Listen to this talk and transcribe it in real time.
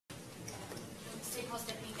calls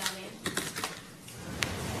Deputy Galvan.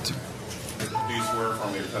 Do you swear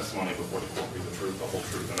affirm your testimony before the court be the truth, the whole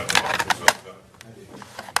truth, and nothing but the truth?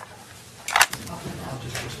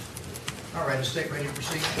 All right, is the state ready to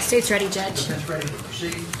proceed? The state's ready, Judge. Defense ready to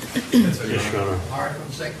proceed? Yes, Your Honor. All right, from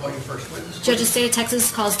the state, call your first witness. Judge, the state of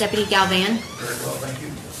Texas calls Deputy Galvan. Very well, thank you.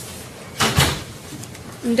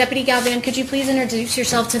 Deputy Galvan, could you please introduce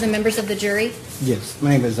yourself to the members of the jury? Yes,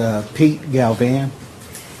 my name is Pete Galvan.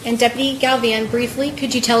 And Deputy Galvan, briefly,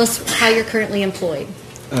 could you tell us how you're currently employed?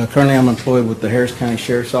 Currently, I'm employed with the Harris County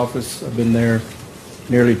Sheriff's Office. I've been there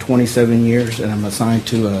nearly 27 years, and I'm assigned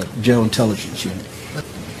to a jail intelligence unit.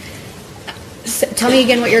 Tell me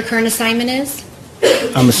again what your current assignment is.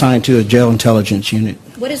 I'm assigned to a jail intelligence unit.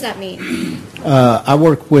 What does that mean? I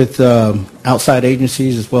work with outside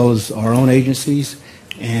agencies as well as our own agencies,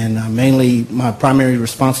 and mainly my primary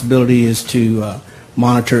responsibility is to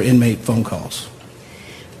monitor inmate phone calls.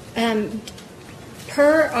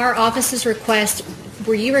 Per our office's request,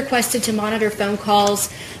 were you requested to monitor phone calls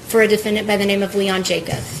for a defendant by the name of Leon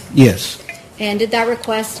Jacob? Yes, And did that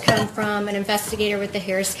request come from an investigator with the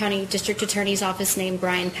Harris County District Attorney's Office named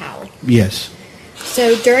Brian Powell? yes,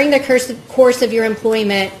 So during the course of your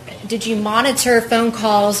employment, did you monitor phone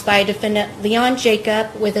calls by defendant Leon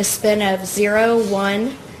Jacob with a spin of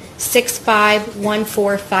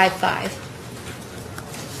 01651455?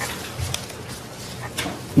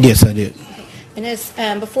 yes, I did. And as,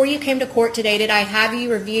 before you came to court today, did I have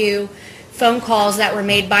you review phone calls that were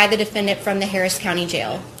made by the defendant from the Harris County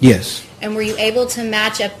Jail? Yes, And were you able to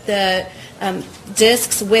match up the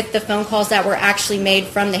discs with the phone calls that were actually made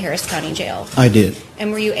from the Harris County Jail? I did.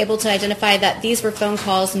 And were you able to identify that these were phone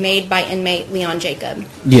calls made by inmate Leon Jacob?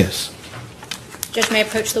 Yes. Judge, may I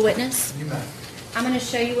approach the witness? You may. I'm going to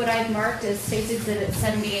show you what I've marked as State's Exhibit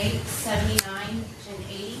 78, 79, and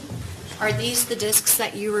 80. Are these the discs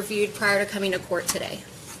that you reviewed prior to coming to court today?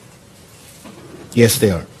 Yes,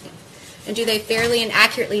 they are. And do they fairly and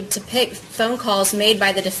accurately depict phone calls made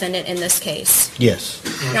by the defendant in this case? Yes.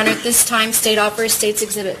 Your Honor, at this time, State offers State's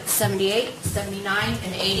Exhibit 78, 79,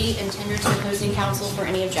 and 80 and tender to opposing counsel for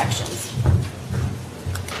any objections.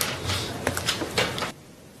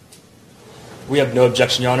 We have no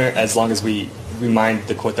objection, Your Honor, as long as we remind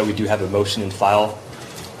the court that we do have a motion in file,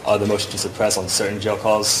 the motion to suppress on certain jail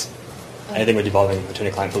calls. Anything involving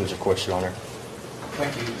attorney-client privilege, of course, Your Honor.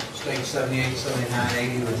 Thank you. State 78, 79,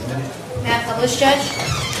 80 was minute. May I publish, Judge?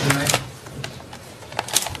 You may.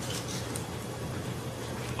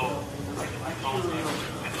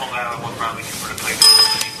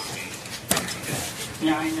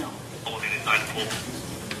 Yeah, I know.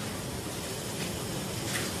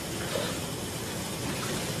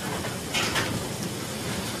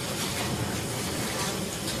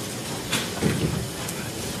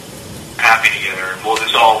 Happy together, and will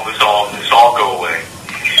this all go away?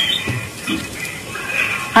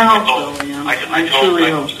 I hope so, Leon. I truly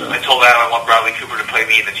hope so. I told Adam I want Bradley Cooper to play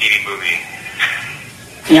me in the TV movie.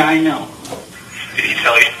 Yeah, I know. Did he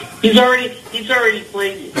tell you? He's already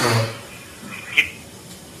played you.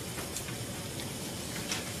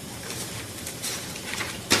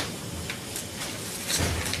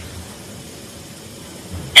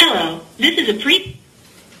 Hello, this is a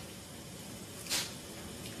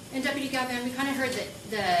And Deputy Galvan, we kind of heard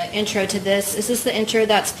the intro to this. Is this the intro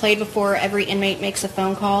that's played before every inmate makes a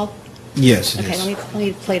phone call? Yes, it Okay, is. let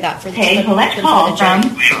me play that for the Okay, collect for call the jury.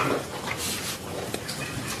 from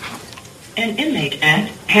an inmate at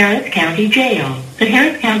Harris County Jail. The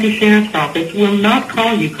Harris County Sheriff's Office will not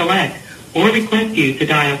call you collect or request you to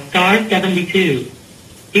dial star 72.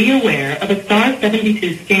 Be aware of a star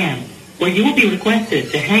 72 scam, where you will be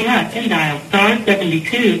requested to hang up and dial star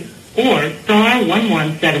 72 or star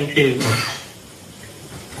 1172.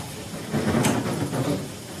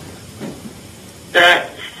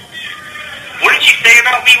 What did she say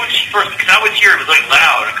about me when she first? Because I was here, it was like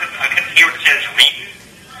loud. I couldn't hear what it says reading.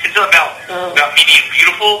 It's about me being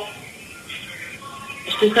beautiful.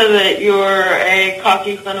 She said that you were a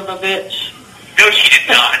cocky son of a bitch. No, she did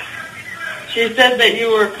not. She said that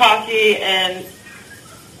you were cocky, and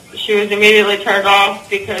she was immediately turned off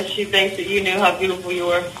because she thinks that you knew how beautiful you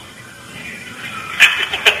were. Is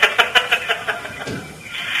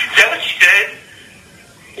that what she said?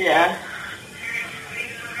 Yeah.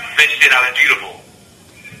 Then she said I was beautiful.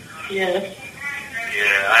 Yes.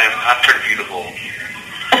 Yeah, I'm pretty beautiful.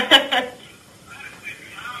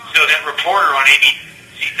 So that reporter on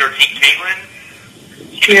ABC13, Caitlin,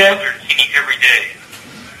 she comes up here to see me every day.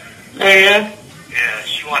 Oh, yeah? Yeah,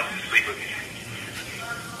 she wants to sleep with me.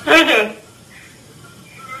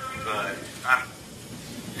 But I'm...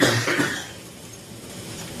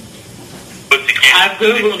 What's the I've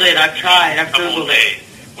Googled it. I've tried. I've Googled it.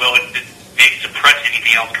 Well, it didn't suppress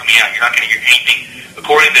anything else coming out. You're not going to hear anything.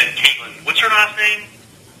 According to Caitlin, what's her last name?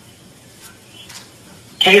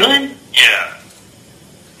 Caitlin? Yeah.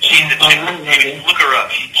 She's the chick. Look her up.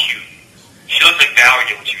 She's cute. She looks like Valerie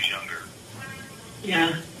did when she was younger.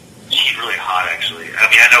 Yeah. She's really hot, actually. I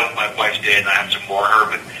mean, I know my wife's dead, and I have some more of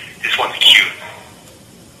her, but this one's cute.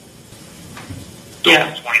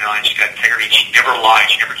 Yeah. 29. She's got integrity. She never lied.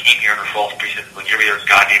 She never came here in her false pretense like every other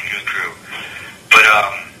goddamn news crew. But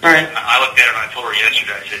Right. I looked at her and I told her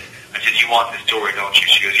yesterday. I said, you want this story, don't you?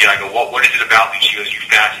 She goes, yeah. I go, what is it about me? She goes, you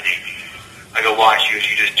fascinate me. I go, why? She goes,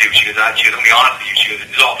 you just do. She goes, I'm going to be honest with you. She goes,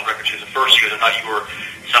 this is off the record. She goes, at first, she goes, I thought you were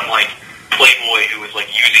some like playboy who was like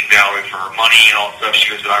using Valerie for her money and all that stuff. She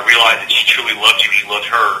goes, but I realized that she truly loved you and you loved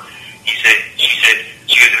her. She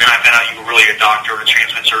goes, and then I found out you were really a doctor and a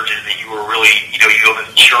transplant surgeon, and that you were really, you go in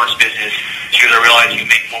the insurance business. She goes, I realized you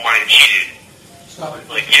make more money than she did. Stop it.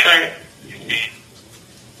 Like, yeah. Right.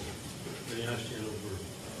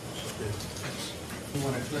 You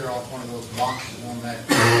want to clear off one of those boxes on that,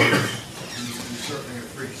 you certainly are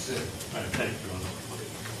free to sit. Thank you.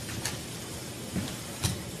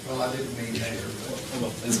 Well, I didn't mean that,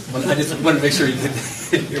 but. I just wanted to make sure you didn't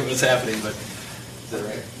hear what's happening, but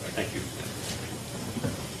Correct. thank you.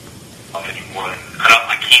 Anymore.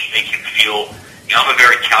 I can't make him feel, I'm a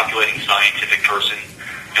very calculating scientific person.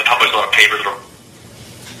 I publish a lot of papers that are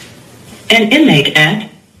An inmate at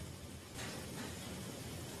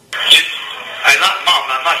Mom,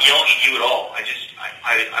 I'm not yelling at you at all.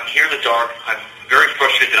 I'm here in the dark. I'm very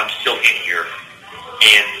frustrated that I'm still in here.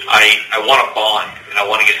 And I want to bond, and I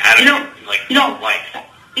want to get out of here, life.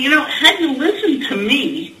 Had you listened to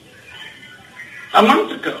me a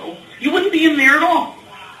month ago, you wouldn't be in there at all.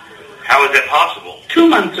 How is that possible? 2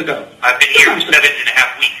 months ago. I've been here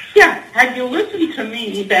 7.5 weeks. Yeah, had you listened to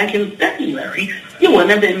me back in February, you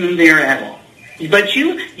wouldn't have been in there at all. But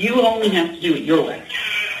you only have to do it your way.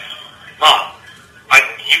 Mom,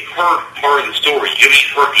 you've heard part of the story. You haven't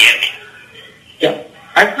even heard the ending. Yeah,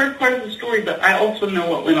 I've heard part of the story, but I also know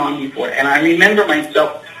what went on before. And I remember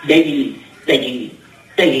myself begging you.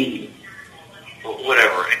 Well,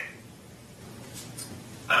 whatever.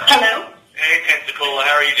 Hello? Hey, Pensacola,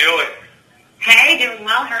 how are you doing? Hey, doing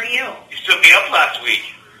well. How are you? You stood me up last week.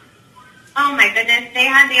 Oh my goodness, they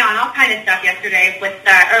had me on all kind of stuff yesterday or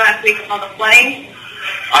last week with all the flooding.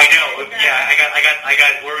 I know. Yeah, I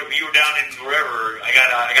got. Where you were down in wherever. I got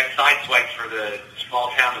sideswiped for the small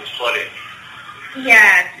town that was flooded.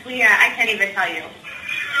 Yeah, I can't even tell you.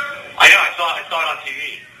 I know. I saw it on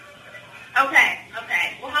TV. Okay.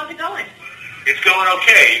 Well, how's it going? It's going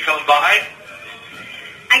okay. You coming by?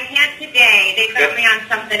 I can't today. They put me on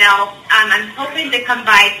something else. I'm hoping to come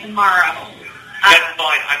by tomorrow. That's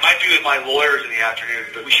fine. I might be with my lawyers in the afternoon,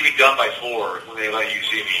 but we should be done by 4 when they let you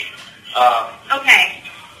see me. Okay.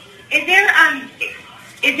 Is there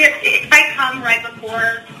if I come right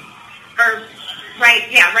before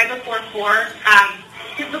right before 4?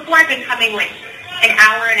 Because before I've been coming like an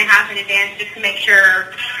hour and a half in advance just to make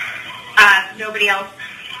sure nobody else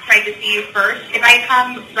tried to see you first. If I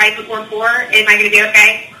come right before 4, am I going to be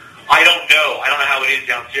okay? I don't know. I don't know how it is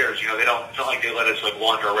downstairs. It's not like they let us like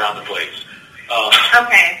wander around the place.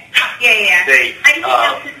 Okay. Yeah. I just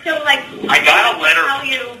know. I got a letter tell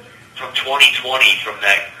you from 2020 from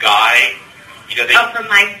that guy. from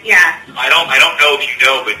my I don't know if you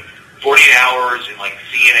know, but 48 Hours and like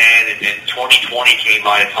CNN and then 2020 came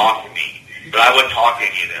by to talk to me, but I wouldn't talk to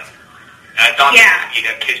any of them. And I thought you'd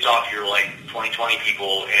have pissed off your like 2020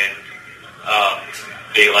 people, and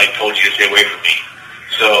they like told you to stay away from me.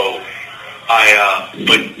 So I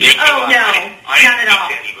didn't not at all.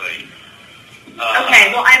 To anybody. Okay,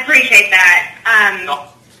 well I appreciate that.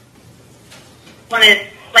 Want to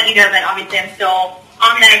let you know that obviously I'm still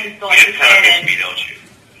on medicine, still You kind of interested. miss me, don't you?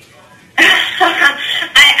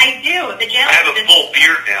 I do. The jail. I have a full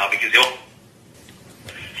beard now because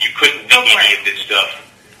you couldn't leak any of this stuff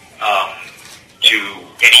to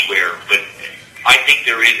anywhere. But I think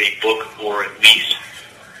there is a book, or at least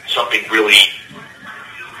something really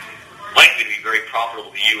likely to be very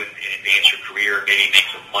profitable to you and advance your career, maybe make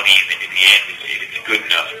some money in the end if it's good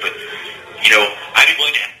enough. But I'd be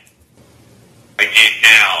willing to. I did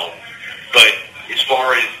now, but as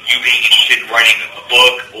far as you being interested in writing a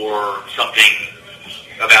book or something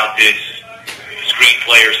about this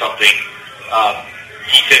screenplay or something,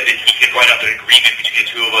 he said that he could write up an agreement between the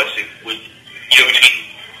two of us. It would, between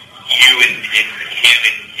you and him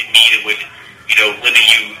and me, that would, limit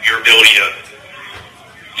your ability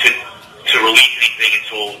to release anything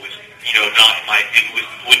until it was, not in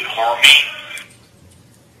wouldn't harm me.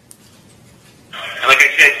 And like I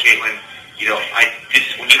said, Caitlin,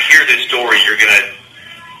 when you hear this story, you're gonna,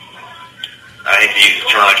 I hate to use the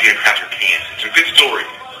term, you're gonna crap your pants. It's a good story.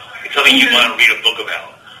 It's something you want to read a book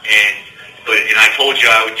about. And I told you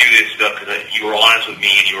I would do this stuff because you were honest with me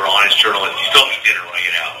and you were an honest journalist. You still have me dinner when I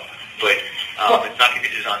get out, but it's not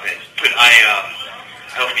contingent on this. But I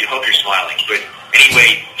hope you're smiling. But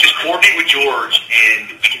anyway, just coordinate with George, and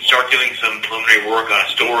we can start doing some preliminary work on a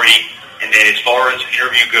story. And then as far as the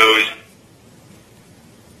interview goes,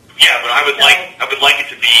 yeah, but I would like it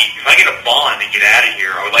to be, if I get a bond and get out of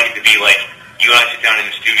here, I would like it to be like you and I sit down in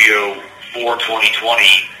the studio for 2020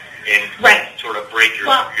 and sort of break your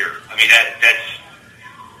career. I mean, I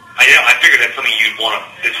figured that's something you'd want.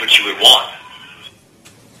 That's what you would want.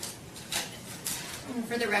 And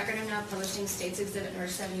for the record, I'm now publishing States Exhibit number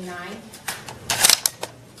 79.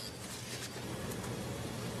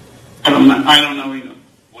 I don't know either.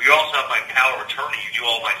 Well, you also have my power of attorney. You do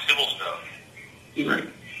all my civil stuff. Right.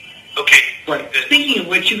 Okay. Right. Speaking of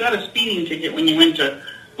which, you got a speeding ticket when you went to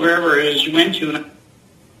wherever it is you went to, and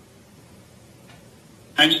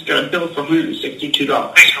I just got a bill for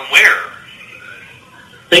 $162. Hey, from where?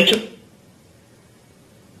 They took.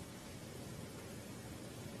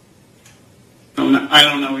 I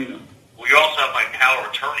don't know either. Well, you also have my power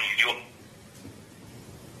of attorney. You do.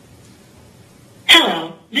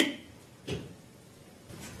 Hello. We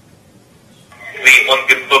get one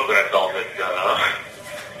good book when that's all that's done,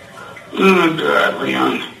 Oh, God,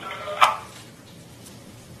 Leon.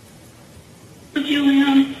 But you,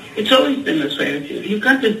 Leon, it's always been this way with you. You've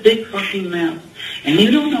got this big fucking mouth, and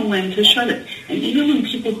you don't know when to shut it. And even when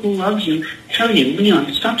people who love you tell you,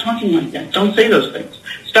 Leon, stop talking like that. Don't say those things.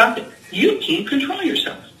 Stop it. You can't control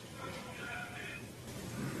yourself.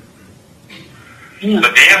 Leon,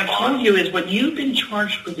 what I told you is what you've been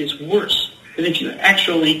charged with is worse than if you had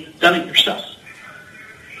actually done it yourself.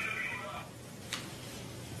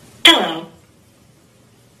 Hello.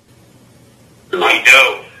 I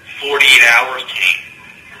know. 48 hours, King.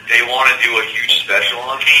 They want to do a huge special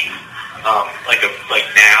on me, like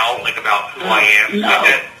now, like about who I am. No. Like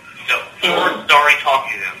that. No, George's already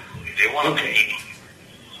talking to them. They want to pay me.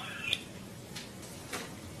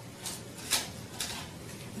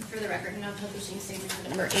 For the record, I'm now publishing States Exhibit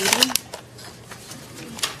number 80.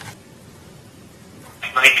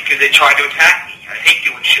 Like, because they tried to attack me. I hate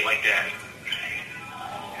doing shit like that.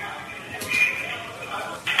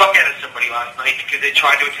 Fuck out of somebody last night because they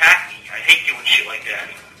tried to attack me. I hate doing shit like that.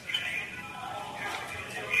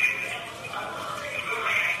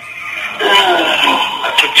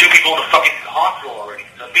 I put 2 people in the fucking hospital already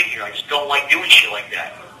since I've been here. I just don't like doing shit like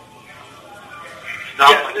that. It's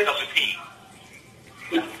not my cup of tea.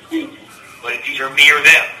 But it's either me or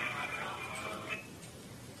them.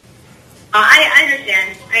 I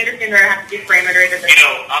understand. I understand there have to be parameters.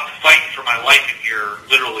 I'm fighting for my life in here,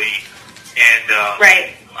 literally, and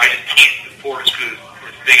right. I just can't afford this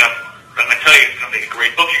thing. I'm going to tell you, it's going to make a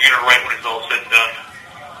great book you're going to write when it's all said and done.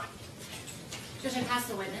 Judge, I pass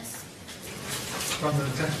the witness.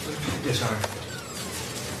 Yes, Your Honor.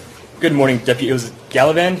 Good morning, Deputy. It was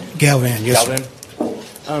Gallivan? Galvan, yes, sir.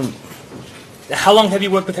 Gallivan. How long have you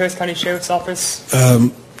worked with Harris County Sheriff's Office?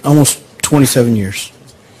 Almost 27 years.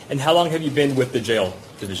 And how long have you been with the jail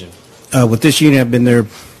division? With this unit, I've been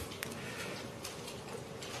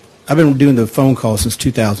doing the phone call since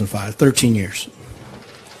 2005, 13 years.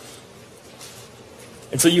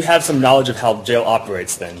 And so you have some knowledge of how jail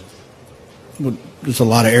operates then? Well, there's a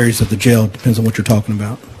lot of areas of the jail. Depends on what you're talking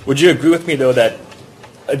about. Would you agree with me, though, that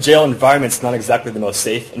a jail environment is not exactly the most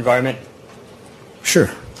safe environment? Sure.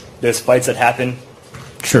 There's fights that happen.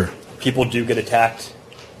 Sure. People do get attacked.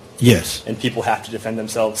 Yes. And people have to defend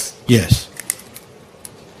themselves. Yes.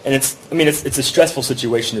 And it's a stressful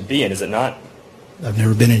situation to be in, is it not? I've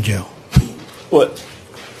never been in jail. Well,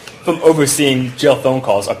 from overseeing jail phone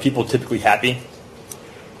calls, are people typically happy?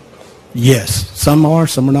 Yes. Some are,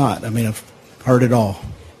 some are not. I've heard it all.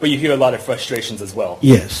 But you hear a lot of frustrations as well.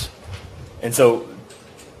 Yes. And so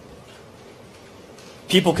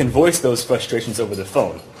people can voice those frustrations over the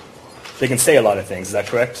phone. They can say a lot of things. Is that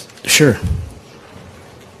correct? Sure.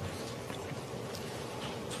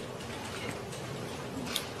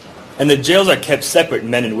 And the jails are kept separate,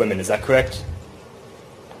 men and women. Is that correct?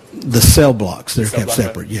 The cell blocks, they're Cell kept block,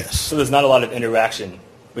 separate, right? yes. So there's not a lot of interaction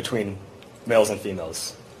between males and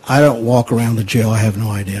females. I don't walk around the jail. I have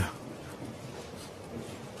no idea.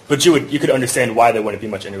 But you could understand why there wouldn't be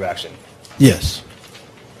much interaction. Yes.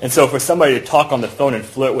 And so for somebody to talk on the phone and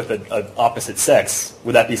flirt with an opposite sex,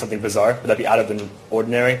 would that be something bizarre? Would that be out of the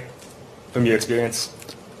ordinary from your experience?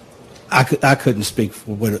 I couldn't speak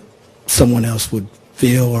for what someone else would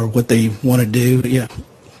feel or what they want to do. Yeah.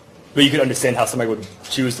 But you could understand how somebody would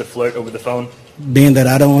choose to flirt over the phone? Being that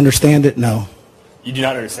I don't understand it, no. You do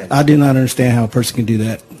not understand? I do not understand how a person can do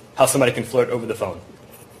that. How somebody can flirt over the phone?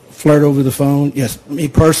 Flirt over the phone? Yes. Me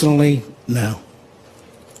personally, no.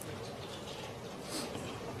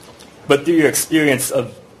 But through your experience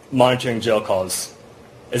of monitoring jail calls,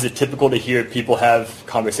 is it typical to hear people have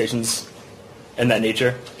conversations in that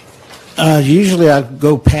nature? Usually I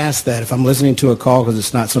go past that if I'm listening to a call because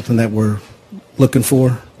it's not something that we're looking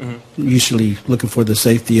for. Usually looking for the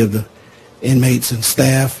safety of the inmates and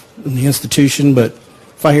staff in the institution. But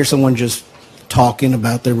if I hear someone just talking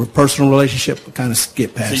about their personal relationship, I kind of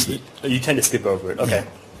skip past it. You tend to skip over it, okay. Yeah.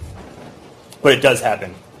 But it does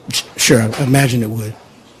happen. Sure, I imagine it would.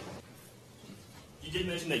 You did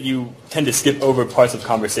mention that you tend to skip over parts of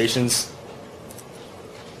conversations.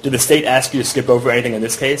 Did the state ask you to skip over anything in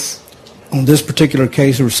this case? On this particular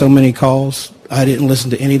case, there were so many calls. I didn't listen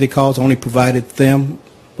to any of the calls. I only provided them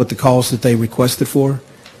with the calls that they requested for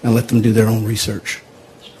and let them do their own research.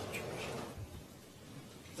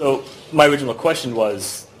 So my original question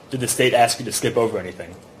was, did the state ask you to skip over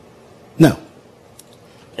anything? No.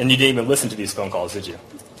 And you didn't even listen to these phone calls, did you?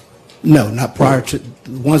 No, not prior to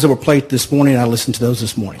the ones that were played this morning. I listened to those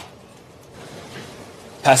this morning.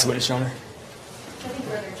 Pass the witness, Your Honor. Nothing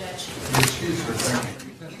further, Judge. Excuse her, thank you.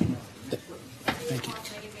 Thank you.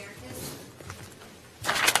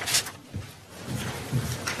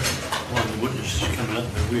 Well, the witness is coming up,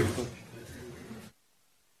 and we're...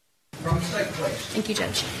 From the state, please. Thank you,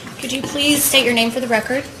 Judge. Could you please state your name for the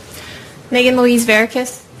record? Megan Louise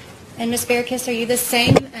Veracus. And Ms. Veracus, are you the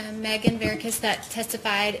same Megan Veracus that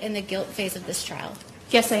testified in the guilt phase of this trial?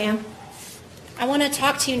 Yes, I am. I want to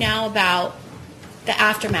talk to you now about the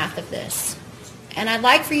aftermath of this. And I'd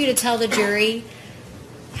like for you to tell the jury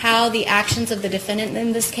how the actions of the defendant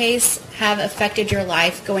in this case have affected your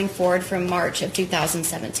life going forward from March of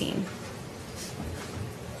 2017.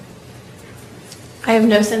 I have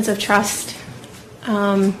no sense of trust.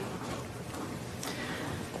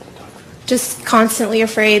 Just constantly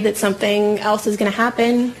afraid that something else is going to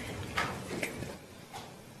happen.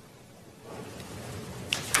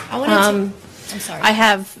 I'm sorry. I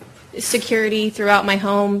have security throughout my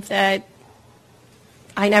home that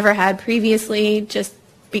I never had previously, just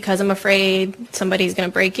because I'm afraid somebody's going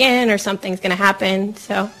to break in or something's going to happen.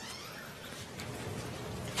 So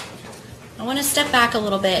I want to step back a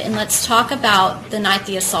little bit and let's talk about the night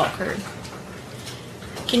the assault occurred.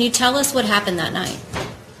 Can you tell us what happened that night?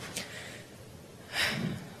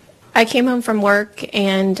 I came home from work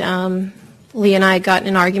and Lee and I got in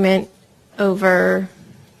an argument over,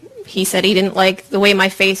 he said he didn't like the way my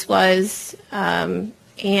face was and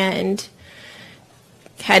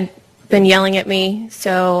had been yelling at me.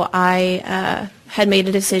 So I had made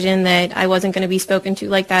a decision that I wasn't going to be spoken to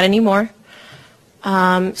like that anymore.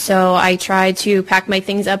 So I tried to pack my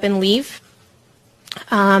things up and leave.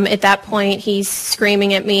 At that point, he's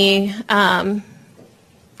screaming at me,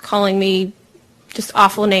 calling me just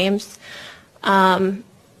awful names. And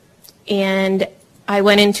I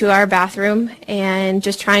went into our bathroom and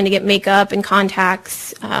just trying to get makeup and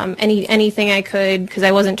contacts, anything I could, because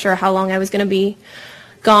I wasn't sure how long I was going to be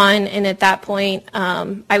gone. And at that point,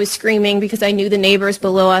 I was screaming because I knew the neighbors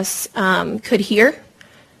below us could hear.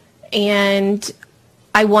 And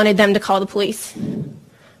I wanted them to call the police.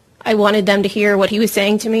 I wanted them to hear what he was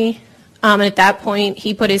saying to me. And at that point,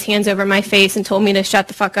 he put his hands over my face and told me to shut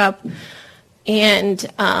the fuck up. And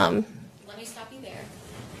let me stop you there.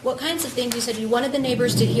 What kinds of things, you said you wanted the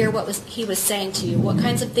neighbors to hear what he was saying to you. What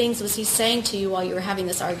kinds of things was he saying to you while you were having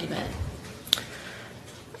this argument?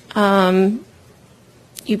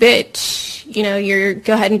 You bitch, you're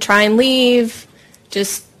go ahead and try and leave.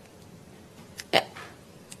 It's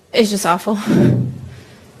just awful.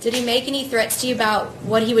 Did he make any threats to you about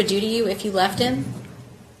what he would do to you if you left him?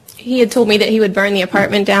 He had told me that he would burn the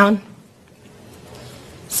apartment down.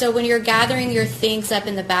 So when you're gathering your things up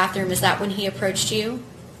in the bathroom, is that when he approached you?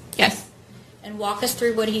 Yes. And walk us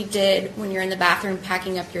through what he did when you're in the bathroom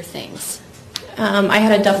packing up your things. I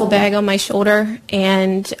had a duffel bag on my shoulder,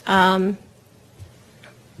 and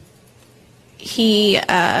he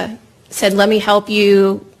said, "Let me help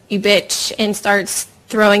you, you bitch," and starts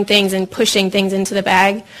throwing things and pushing things into the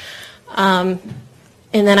bag. And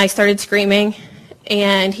then I started screaming,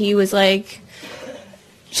 and he was like,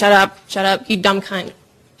 shut up, you dumb cunt.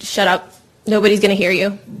 Shut up. Nobody's going to hear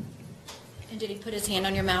you. And did he put his hand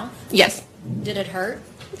on your mouth? Yes. Did it hurt?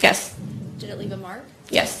 Yes. Did it leave a mark?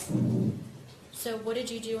 Yes. So what did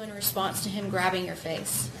you do in response to him grabbing your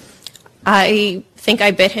face? I think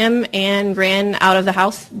I bit him and ran out of the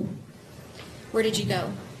house. Where did you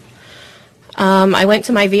go? I went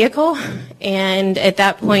to my vehicle, and at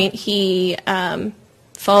that point he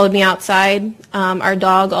followed me outside. Our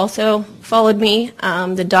dog also followed me.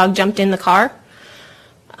 The dog jumped in the car.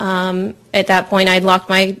 At that point, I'd locked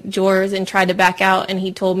my drawers and tried to back out, and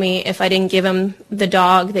he told me if I didn't give him the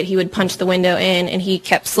dog that he would punch the window in, and he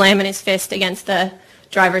kept slamming his fist against the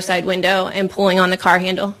driver's side window and pulling on the car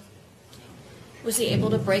handle. Was he able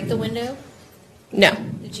to break the window? No.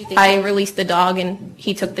 Did you think I released the dog, and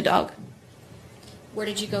he took the dog. Where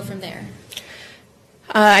did you go from there?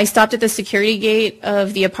 I stopped at the security gate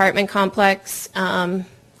of the apartment complex.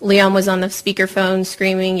 Leon was on the speakerphone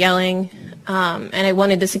screaming, yelling, and I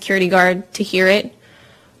wanted the security guard to hear it.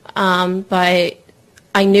 But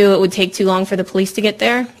I knew it would take too long for the police to get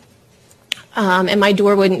there. And my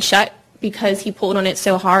door wouldn't shut because he pulled on it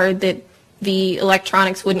so hard that the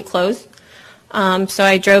electronics wouldn't close. So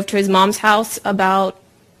I drove to his mom's house about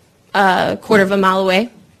a quarter of a mile away.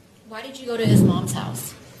 Why did you go to his mom's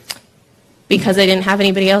house? Because I didn't have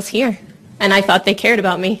anybody else here, and I thought they cared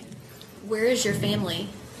about me. Where is your family?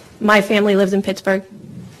 My family lives in Pittsburgh.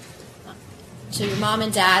 So your mom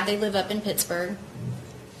and dad, they live up in Pittsburgh?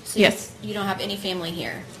 So Yes. You don't have any family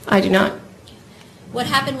here? I do not. What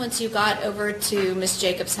happened once you got over to Miss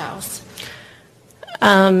Jacobs' house?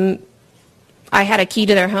 I had a key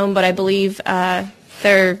to their home, but I believe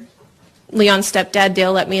their Leon's stepdad,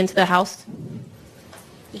 Dale, let me into the house.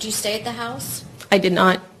 Did you stay at the house? I did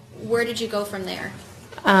not. Where did you go from there?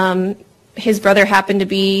 His brother happened to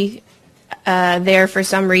be there for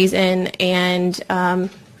some reason, and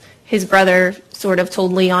his brother sort of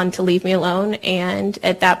told Leon to leave me alone, and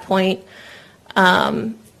at that point,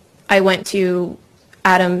 I went to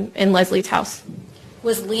Adam and Leslie's house.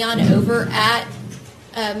 Was Leon over at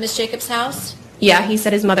Miss Jacobs' house? Yeah, he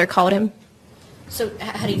said his mother called him. So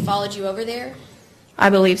had he followed you over there? I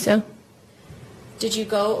believe so. Did you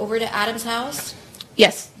go over to Adam's house?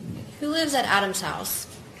 Yes. Who lives at Adam's house?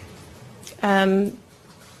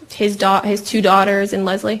 His two daughters and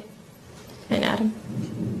Leslie and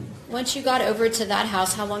Adam. Once you got over to that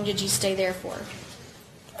house, how long did you stay there for?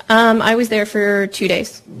 I was there for 2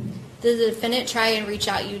 days. Did the defendant try and reach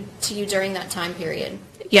out to you during that time period?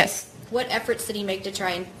 Yes. What efforts did he make to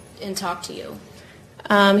try and talk to you?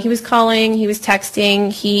 He was calling, he was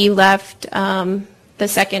texting, he left the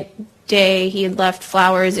second day, he had left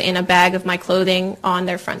flowers in a bag of my clothing on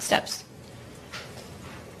their front steps.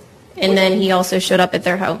 And then he also showed up at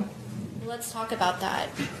their home. Let's talk about that.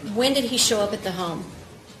 When did he show up at the home?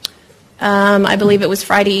 I believe it was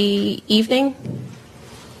Friday evening.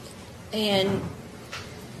 And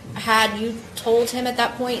had you told him at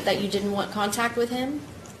that point that you didn't want contact with him?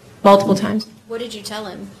 Multiple times. What did you tell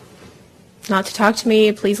him? Not to talk to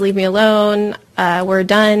me, please leave me alone, we're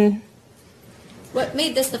done. What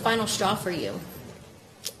made this the final straw for you?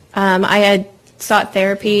 I had sought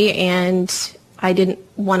therapy, and I didn't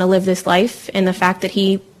want to live this life, and the fact that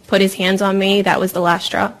he put his hands on me, that was the last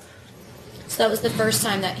straw. So that was the first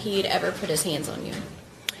time that he'd ever put his hands on you?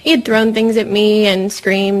 He had thrown things at me and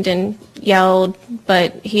screamed and yelled,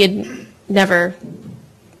 but he had never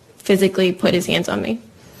physically put his hands on me.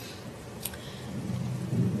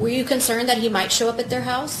 Were you concerned that he might show up at their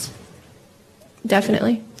house?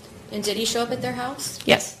 Definitely. And did he show up at their house?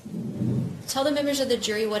 Yes. Tell the members of the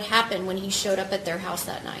jury what happened when he showed up at their house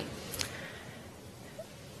that night.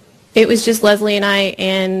 It was just Leslie and I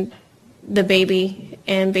and the baby,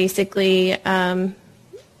 and basically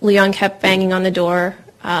Leon kept banging on the door.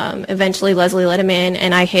 Eventually Leslie let him in,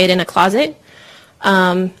 and I hid in a closet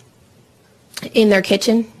in their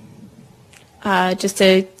kitchen just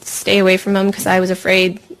to stay away from him because I was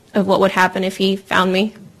afraid of what would happen if he found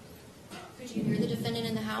me. Could you hear the defendant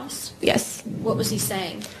in the house? Yes. What was he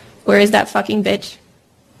saying? Where is that fucking bitch?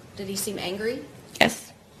 Did he seem angry?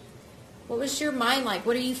 Yes. What was your mind like?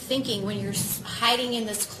 What are you thinking when you're hiding in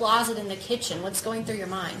this closet in the kitchen? What's going through your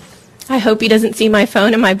mind? I hope he doesn't see my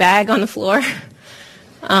phone and my bag on the floor.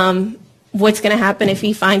 What's going to happen if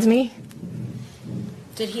he finds me?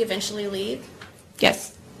 Did he eventually leave?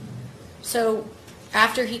 Yes. So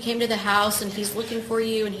after he came to the house and he's looking for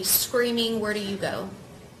you and he's screaming, where do you go?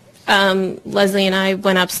 Leslie and I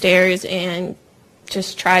went upstairs and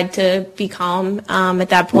just tried to be calm. At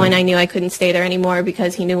that point, I knew I couldn't stay there anymore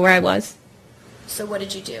because he knew where I was. So what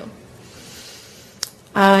did you do?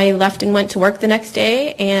 I left and went to work the next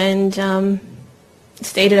day and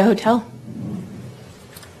stayed at a hotel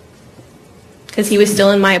because he was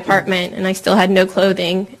still in my apartment and I still had no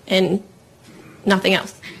clothing and nothing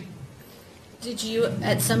else. Did you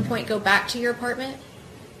at some point go back to your apartment?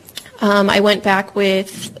 I went back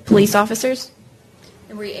with police officers.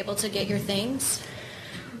 And were you able to get your things?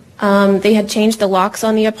 They had changed the locks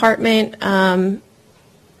on the apartment.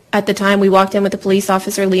 At the time we walked in with the police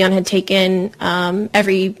officer, Leon had taken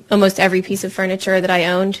almost every piece of furniture that I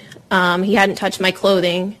owned. He hadn't touched my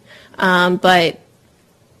clothing, but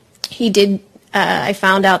he did. I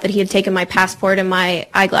found out that he had taken my passport and my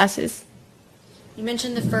eyeglasses. You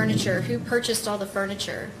mentioned the furniture. Who purchased all the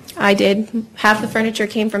furniture? I did. Half the furniture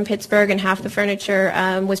came from Pittsburgh, and half the furniture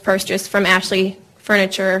was purchased from Ashley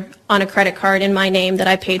Furniture on a credit card in my name that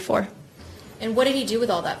I paid for. And what did he do with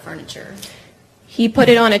all that furniture? He put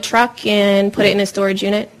it on a truck and put it in a storage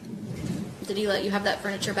unit. Did he let you have that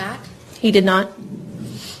furniture back? He did not.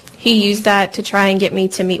 He used that to try and get me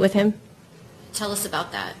to meet with him. Tell us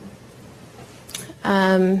about that.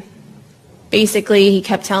 Basically, he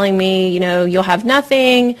kept telling me, you'll have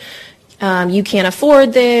nothing. You can't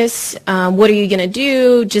afford this. What are you going to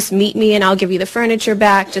do? Just meet me and I'll give you the furniture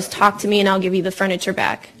back. Just talk to me and I'll give you the furniture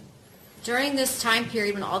back. During this time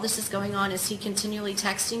period when all this is going on, is he continually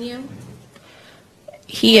texting you?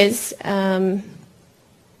 He is.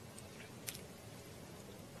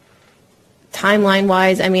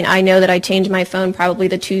 Timeline-wise, I know that I changed my phone probably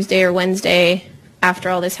the Tuesday or Wednesday after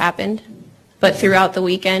all this happened. But throughout the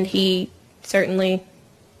weekend, he certainly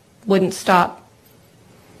wouldn't stop.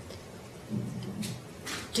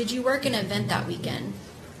 Did you work an event that weekend?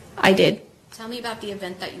 I did. Tell me about the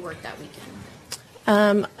event that you worked that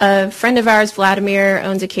weekend. A friend of ours, Vladimir,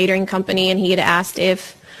 owns a catering company, and he had asked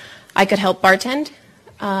if I could help bartend.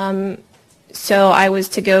 So I was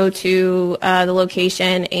to go to the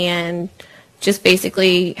location and just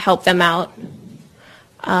basically help them out.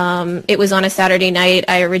 It was on a Saturday night.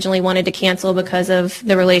 I originally wanted to cancel because of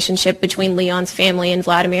the relationship between Leon's family and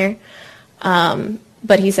Vladimir.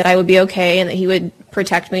 But he said I would be okay and that he would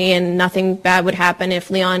protect me and nothing bad would happen if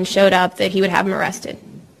Leon showed up, that he would have him arrested.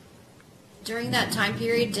 During that time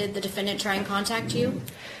period, did the defendant try and contact you?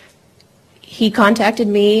 He contacted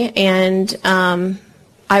me, and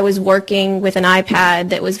I was working with an iPad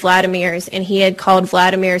that was Vladimir's, and he had called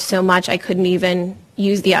Vladimir so much I couldn't even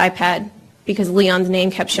use the iPad because Leon's name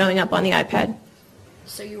kept showing up on the iPad.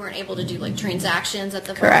 So you weren't able to do transactions at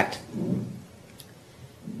the Correct.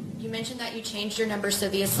 You mentioned that you changed your number, so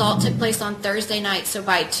the assault took place on Thursday night, so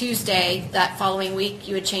by Tuesday that following week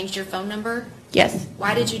you had changed your phone number? Yes.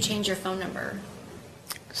 Why did you change your phone number?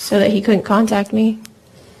 So that he couldn't contact me.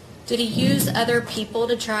 Did he use other people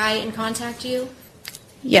to try and contact you?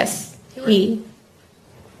 Yes. He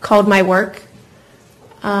called my work.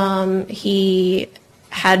 He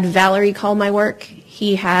had Valerie call my work.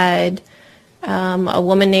 He had a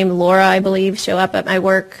woman named Laura, I believe, show up at my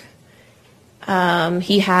work.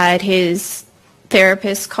 He had his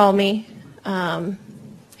therapist call me.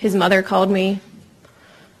 His mother called me.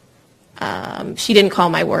 She didn't call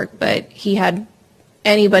my work, but he had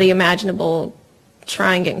anybody imaginable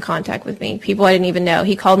try and get in contact with me. People I didn't even know.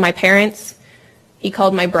 He called my parents. He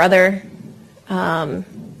called my brother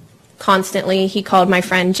constantly. He called my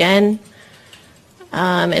friend Jen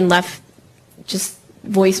and left just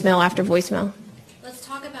voicemail after voicemail. Let's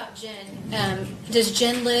talk about Jen. Does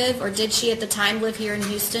Jen live, or did she at the time live here in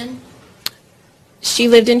Houston? She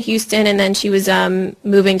lived in Houston, and then she was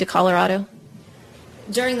moving to Colorado.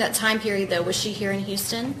 During that time period, though, was she here in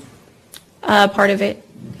Houston? Part of it.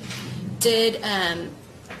 Did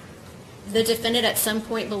the defendant at some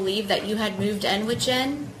point believe that you had moved in with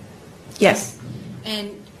Jen? Yes.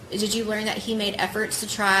 And did you learn that he made efforts to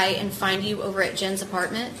try and find you over at Jen's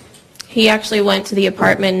apartment? He actually went to the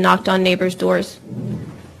apartment and knocked on neighbors' doors.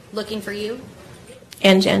 Looking for you?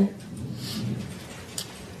 And Jen.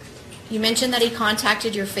 You mentioned that he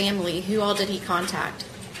contacted your family. Who all did he contact?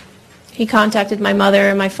 He contacted my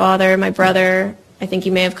mother, my father, my brother. I think he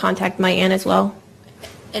may have contacted my aunt as well.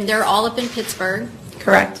 And they're all up in Pittsburgh?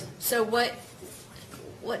 Correct. So what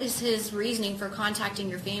is his reasoning for contacting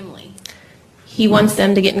your family? He wants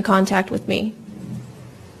them to get in contact with me.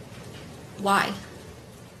 Why?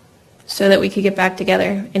 So that we could get back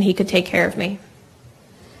together and he could take care of me.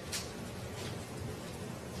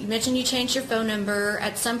 You mentioned you changed your phone number.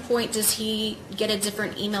 At some point, does he get a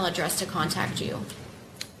different email address to contact you?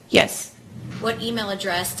 Yes. What email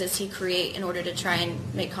address does he create in order to try and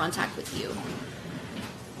make contact with you?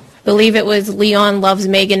 I believe it was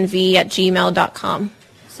leonlovesmeganv@gmail.com.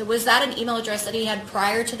 So was that an email address that he had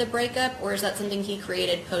prior to the breakup, or is that something he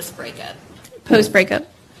created post-breakup? Post-breakup.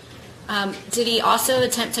 Did he also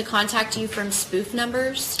attempt to contact you from spoof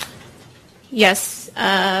numbers? Yes,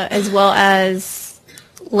 as well as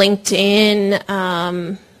LinkedIn,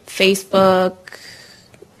 Facebook.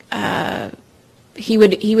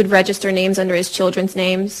 He would register names under his children's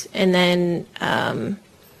names and then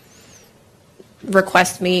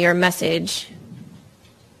request me or message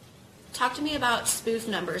Talk to me about spoof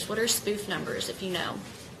numbers. What are spoof numbers, if you know?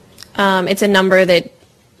 It's a number that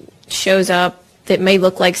shows up that may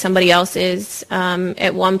look like somebody else's.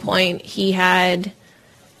 At one point, he had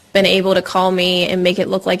been able to call me and make it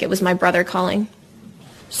look like it was my brother calling.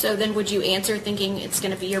 So then would you answer thinking it's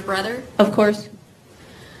going to be your brother? Of course.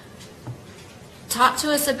 Talk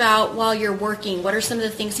to us about while you're working. What are some of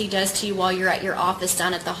the things he does to you while you're at your office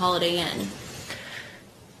down at the Holiday Inn?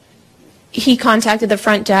 He contacted the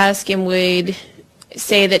front desk and would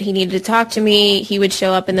say that he needed to talk to me. He would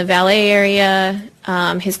show up in the valet area.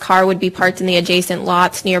 His car would be parked in the adjacent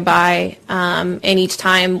lots nearby. And each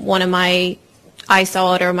time I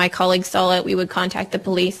saw it or my colleagues saw it, we would contact the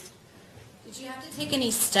police. Did you have to take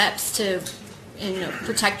any steps to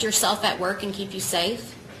protect yourself at work and keep you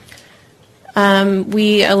safe?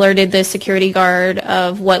 We alerted the security guard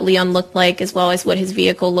of what Leon looked like as well as what his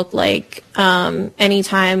vehicle looked like.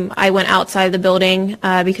 Anytime I went outside the building,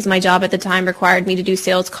 because my job at the time required me to do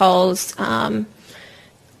sales calls, I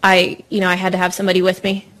had to have somebody with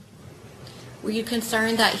me. Were you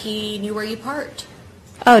concerned that he knew where you parked?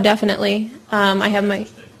 Oh, definitely.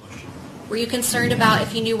 Were you concerned about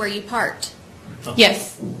if he knew where you parked?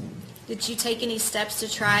 Yes. Did you take any steps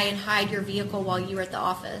to try and hide your vehicle while you were at the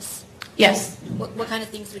office? Yes. What kind of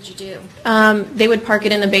things would you do? They would park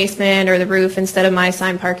it in the basement or the roof instead of my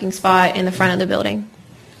assigned parking spot in the front of the building.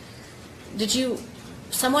 Did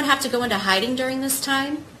someone have to go into hiding during this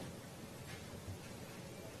time?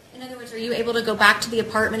 In other words, are you able to go back to the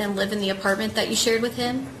apartment and live in the apartment that you shared with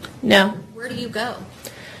him? No. Where do you go?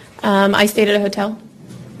 I stayed at a hotel.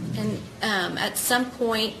 And at some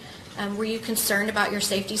point, were you concerned about your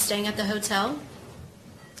safety staying at the hotel?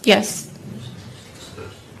 Yes.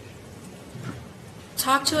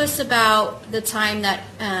 Talk to us about the time that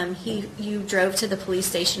you drove to the police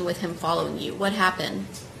station with him following you. What happened?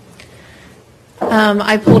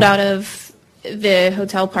 I pulled out of the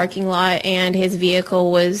hotel parking lot and his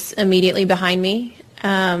vehicle was immediately behind me.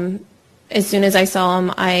 As soon as I saw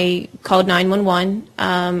him, I called 911.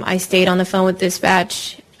 I stayed on the phone with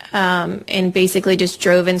dispatch and basically just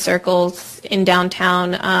drove in circles in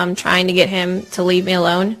downtown trying to get him to leave me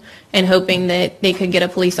alone and hoping that they could get a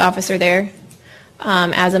police officer there.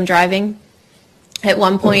 As I'm driving. At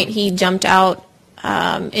one point, he jumped out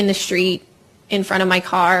in the street in front of my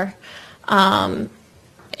car and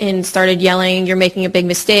started yelling, "You're making a big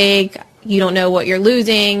mistake. You don't know what you're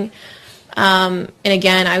losing." And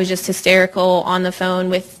again, I was just hysterical on the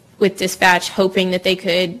phone with dispatch, hoping that they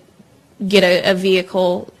could get a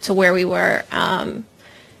vehicle to where we were.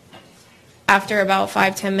 After about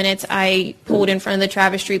 5-10 minutes, I pulled in front of the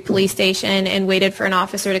Travis Street Police Station and waited for an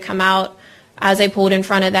officer to come out. As I pulled in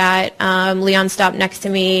front of that, Leon stopped next to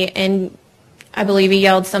me, and I believe he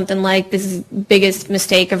yelled something like, "This is the biggest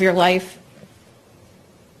mistake of your life."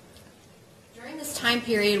 During this time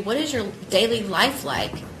period, what is your daily life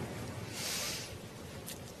like?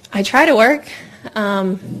 I try to work,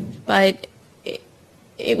 but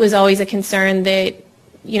it was always a concern that,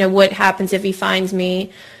 what happens if he finds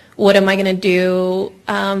me? What am I going to do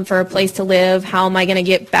for a place to live? How am I going to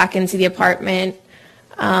get back into the apartment?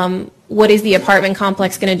 What is the apartment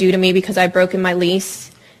complex going to do to me because I've broken my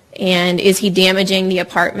lease? And is he damaging the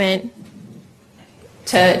apartment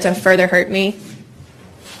to further hurt me?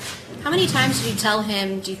 How many times did you tell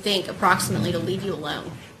him, do you think, approximately, to leave you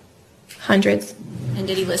alone? Hundreds. And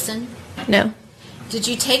did he listen? No. Did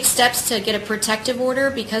you take steps to get a protective order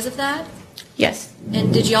because of that? Yes.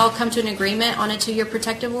 And did you all come to an agreement on a 2-year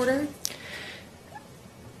protective order?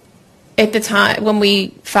 At the time, when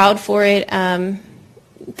we filed for it,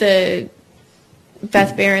 the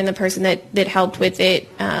Beth Barron, the person that helped with it,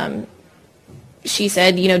 she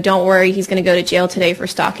said, don't worry, he's going to go to jail today for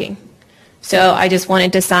stalking. So I just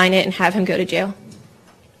wanted to sign it and have him go to jail.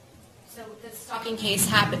 So the stalking case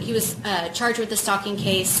happened. He was charged with the stalking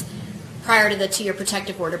case prior to the 2-year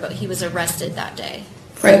protective order, but he was arrested that day.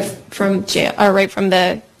 Right from jail, or right from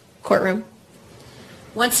the courtroom.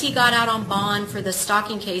 Once he got out on bond for the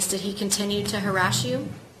stalking case, did he continue to harass you?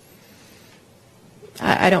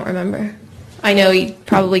 I don't remember. I know he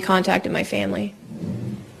probably contacted my family.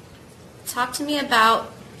 Talk to me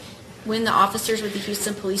about when the officers with the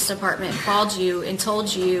Houston Police Department called you and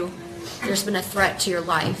told you there's been a threat to your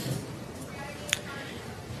life.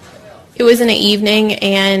 It was in the evening,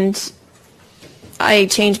 and I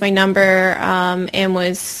changed my number and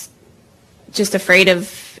was just afraid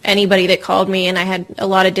of anybody that called me, and I had a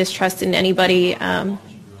lot of distrust in anybody.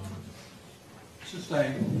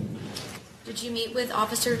 Did you meet with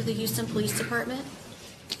officers of the Houston Police Department?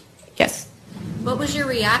 Yes. What was your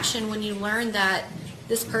reaction when you learned that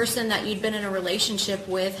this person that you'd been in a relationship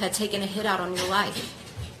with had taken a hit out on your life?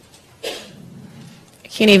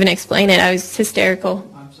 can't even explain it. I was hysterical.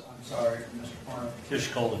 I'm sorry, Mr. Parham.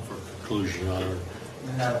 Just calling for conclusion, Your Honor.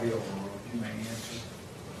 That'll be overruled. You may answer.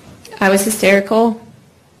 I was hysterical.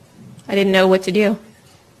 I didn't know what to do.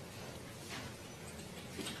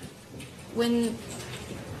 When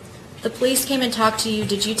the police came and talked to you,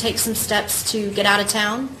 did you take some steps to get out of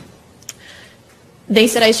town? They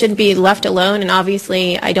said I should be left alone, and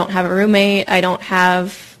obviously I don't have a roommate. I don't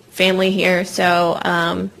have family here, so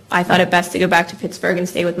I thought it best to go back to Pittsburgh and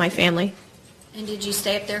stay with my family. And did you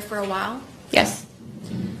stay up there for a while? Yes.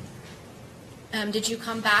 Did you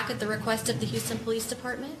come back at the request of the Houston Police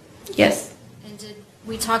Department? Yes. And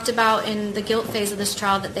we talked about in the guilt phase of this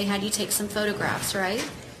trial that they had you take some photographs, right?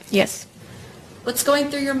 Yes. What's going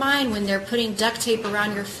through your mind when they're putting duct tape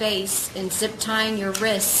around your face and zip tying your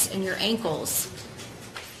wrists and your ankles?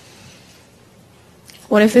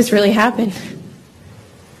 What if this really happened?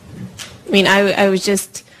 I mean, I was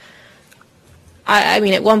just, I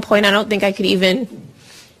mean, at one point I don't think I could even,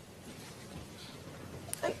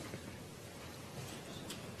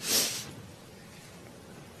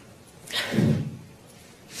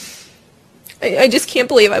 I just can't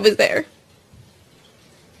believe I was there.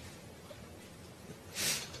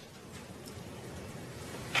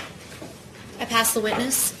 I pass the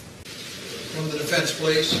witness. From the defense,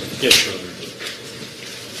 please. Yes, Your Honor.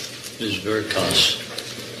 Ms. Veritas.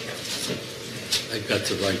 I got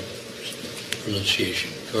the right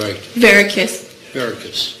pronunciation, correct? Veracus.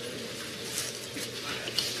 Veracus.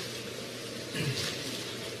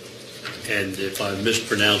 And if I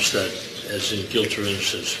mispronounce that as in guilt or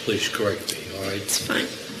innocence, please correct me, all right? It's fine.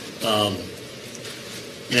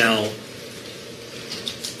 Now,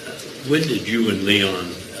 when did you and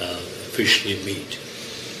Leon officially meet?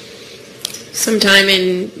 Sometime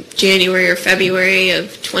in January or February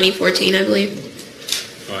of 2014, I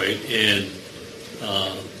believe. All right, and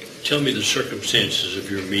tell me the circumstances of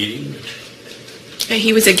your meeting.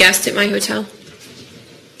 He was a guest at my hotel.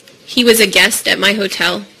 He was a guest at my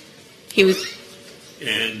hotel. He was...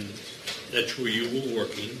 And that's where you were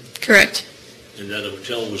working? Correct. And that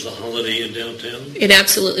hotel was the Holiday Inn downtown? It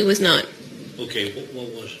absolutely was not. Okay, what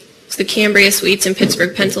was it? It's the Cambria Suites in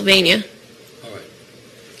Pittsburgh, Pennsylvania. All right.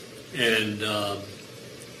 And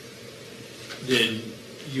then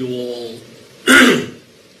you all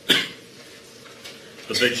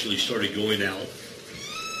eventually started going out.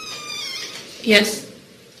 Yes.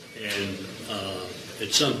 And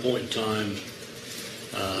at some point in time,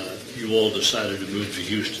 you all decided to move to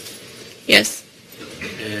Houston. Yes.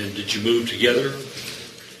 And did you move together?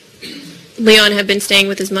 Leon had been staying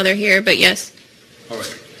with his mother here, but yes. All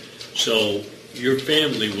right. So your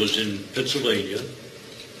family was in Pennsylvania,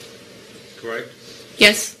 correct?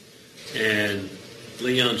 Yes. And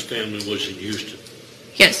Leon's family was in Houston.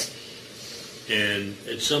 Yes. And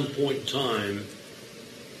at some point in time,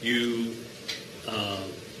 you,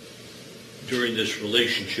 during this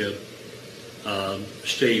relationship,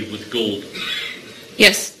 stayed with Golden.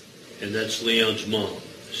 Yes. And that's Leon's mom,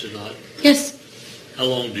 is it not? Yes. How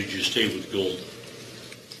long did you stay with Golden?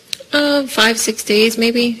 5, 6 days,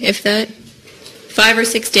 maybe, if that. 5 or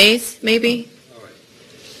 6 days, maybe.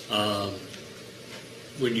 All right.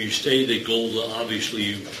 When you stayed at Golden, obviously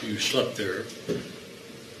you slept there.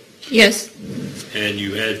 Yes. And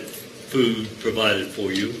you had food provided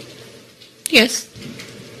for you. Yes.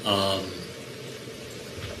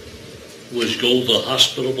 Was Golda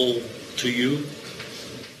hospitable to you?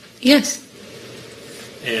 Yes.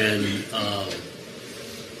 And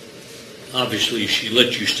obviously she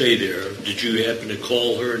let you stay there. Did you happen to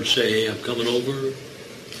call her and say, hey, I'm coming over?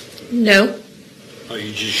 No. Or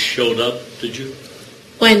you just showed up, did you?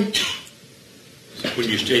 When? When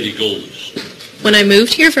you stayed at Golda's? When I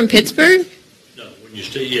moved here from Pittsburgh? No, when you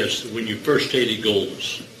stayed, yes, when you first stayed at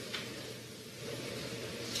Golda's.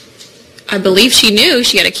 I believe she knew.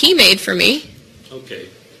 She had a key made for me. Okay.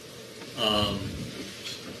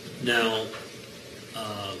 Now,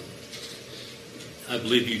 I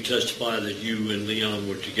believe you testified that you and Leon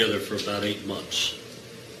were together for about 8 months.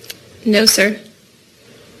 No, sir.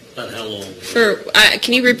 About how long?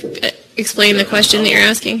 Can you explain the question that you're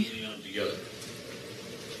asking? Leon together.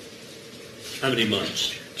 How many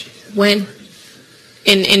months? When?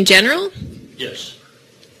 In general? Yes.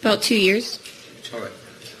 About 2 years. All right.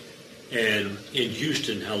 And in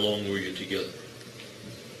Houston, how long were you together?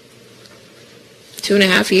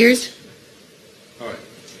 2.5 years. All right.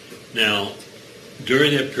 Now,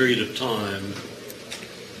 during that period of time,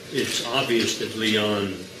 it's obvious that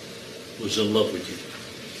Leon was in love with you.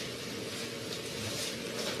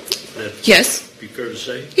 That Yes. be fair to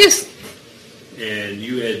say? Yes. And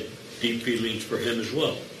you had deep feelings for him as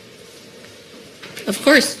well. Of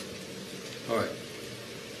course. All right.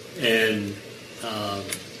 And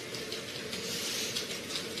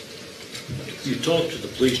you talked to the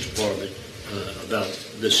police department about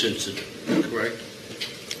this incident, correct?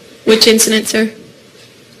 Which incident, sir?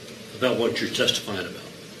 About what you're testifying about.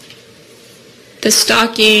 The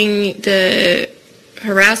stalking, the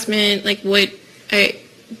harassment, like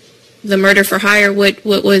the murder for hire, what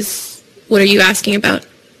are you asking about?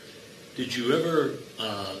 Did you ever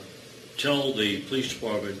tell the police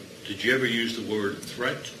department, did you ever use the word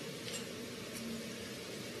threat?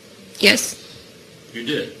 Yes. You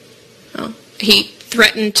did? Oh, he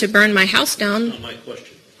threatened to burn my house down. That's not my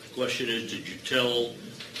question. My question is, did you tell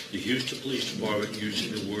the Houston Police Department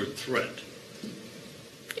using the word threat?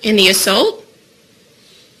 In the assault?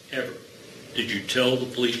 Ever. Did you tell the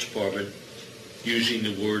police department using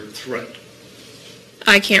the word threat?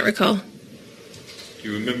 I can't recall. Do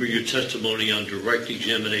you remember your testimony on direct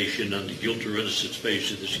examination on the guilt or innocence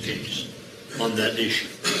phase of this case on that issue?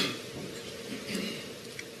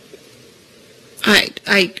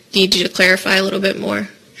 I need you to clarify a little bit more.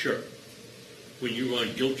 Sure. When you were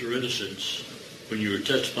on guilt or innocence, when you were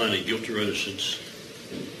testifying on guilt or innocence,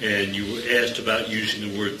 and you were asked about using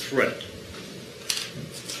the word threat,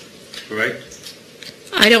 correct?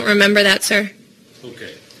 I don't remember that, sir.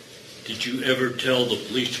 Okay. Did you ever tell the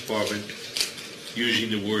police department using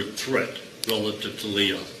the word threat relative to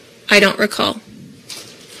Leon? I don't recall.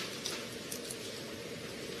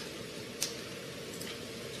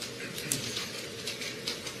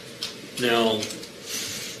 Now,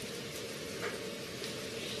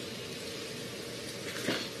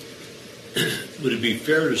 would it be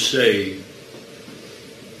fair to say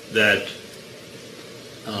that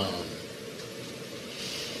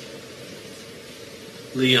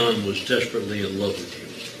Leon was desperately in love with you,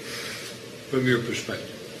 from your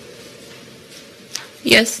perspective?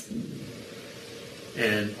 Yes.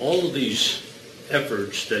 And all of these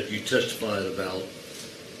efforts that you testified about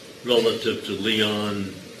relative to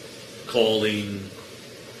Leon calling,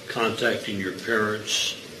 contacting your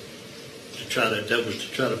parents, that was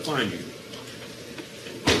to try to find you?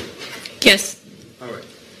 Yes. All right.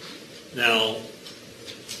 Now,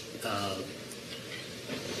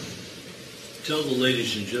 tell the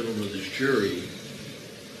ladies and gentlemen of this jury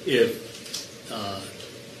if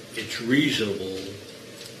it's reasonable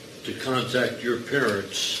to contact your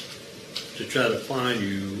parents to try to find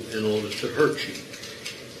you in order to hurt you.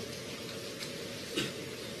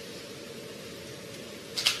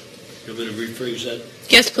 You want me to rephrase that?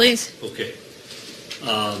 Yes, please. Okay.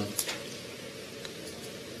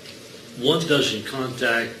 One doesn't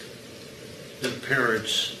contact the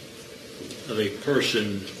parents of a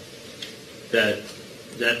person that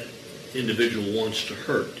individual wants to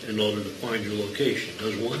hurt in order to find your location,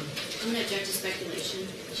 does one? I'm not judge of speculation.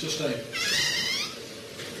 Sustained.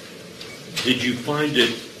 Did you find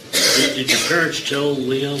it, did your parents tell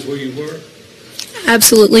Leon where you were?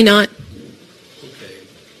 Absolutely not. Okay.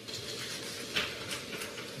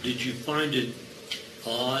 Did you find it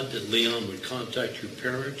odd that Leon would contact your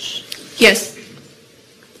parents? Yes.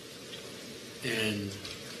 And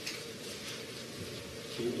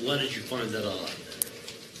why did you find that odd?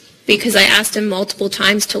 Because I asked him multiple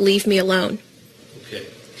times to leave me alone. Okay.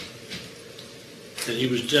 And he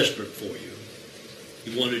was desperate for you.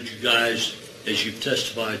 He wanted you guys, as you've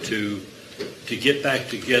testified to get back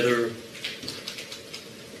together,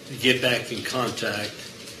 to get back in contact,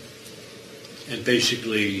 and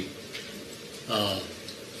basically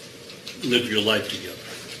live your life together.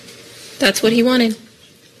 That's what he wanted.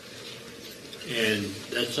 And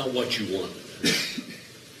that's not what you wanted.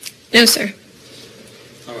 No, sir.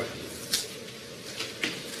 All right.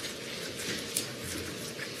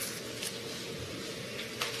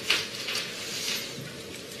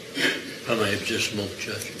 I may have just a moment,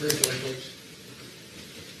 Judge. Briefly, please.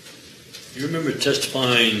 You remember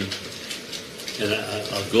testifying, and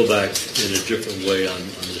I'll go back in a different way on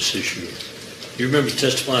this issue. You remember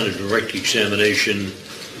testifying in direct examination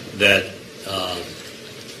that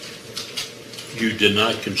you did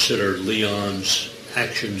not consider Leon's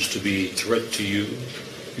actions to be a threat to you,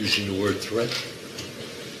 using the word threat?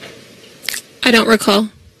 I don't recall.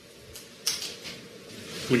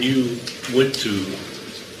 When you went to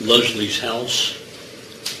Leslie's house,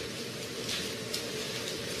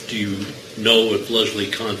 do you know if Leslie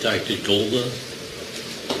contacted Golda?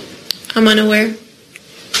 I'm unaware.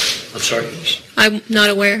 I'm sorry? I'm not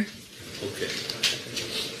aware. Okay.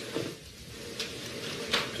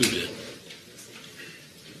 Who did?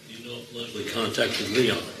 Do you know if Leslie contacted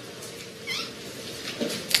Leon?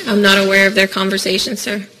 I'm not aware of their conversation,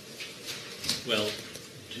 sir. Well,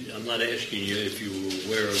 I'm not asking you if you were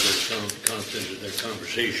aware of their content of their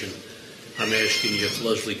conversation. I'm asking you if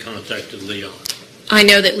Leslie contacted Leon. I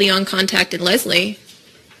know that Leon contacted Leslie,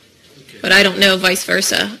 but I don't know vice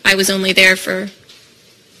versa. I was only there for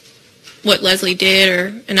what Leslie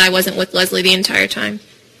did, and I wasn't with Leslie the entire time.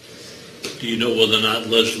 Do you know whether or not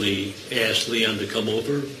Leslie asked Leon to come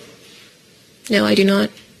over? No, I do not.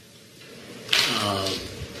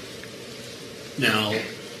 Now,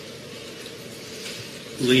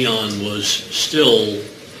 Leon was still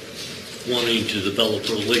wanting to develop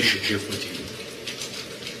a relationship with you,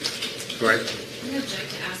 correct? I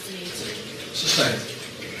object to ask and answer. Sustained.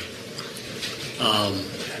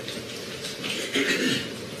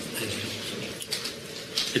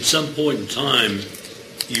 At some point in time,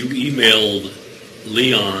 you emailed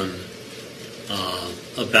Leon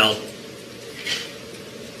about,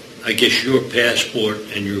 I guess, your passport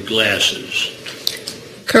and your glasses.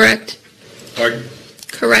 Correct. Pardon?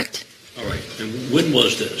 Correct. All right. And when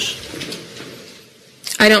was this?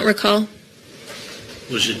 I don't recall.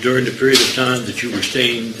 Was it during the period of time that you were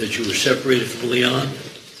separated from Leon?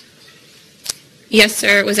 Yes,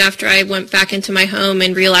 sir. It was after I went back into my home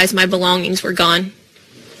and realized my belongings were gone.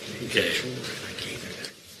 Okay.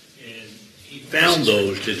 And he found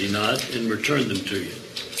those, did he not, and returned them to you?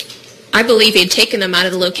 I believe he had taken them out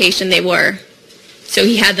of the location they were, so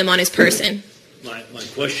he had them on his person. My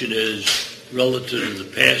question is, relative to the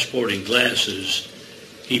passport and glasses,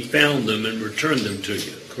 he found them and returned them to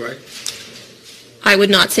you, correct? I would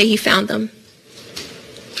not say he found them.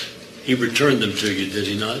 He returned them to you, did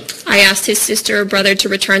he not? I asked his sister or brother to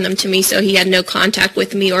return them to me, so he had no contact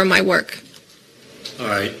with me or my work. All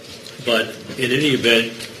right. But in any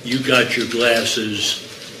event, you got your glasses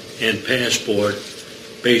and passport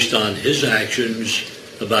based on his actions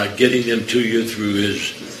about getting them to you through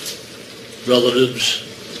his relatives?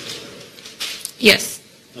 Yes.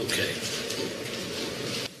 Okay.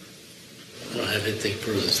 I don't have anything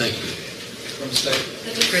further. Thank you. From the state.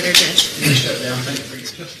 Nothing further, Judge. Step down. Thank you for your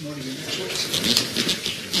testimony. Your next witness.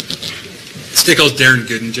 State calls Darren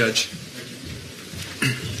Gooden, Judge.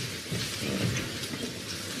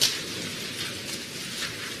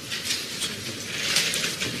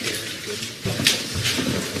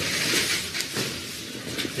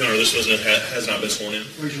 Your Honor, this has not been sworn in.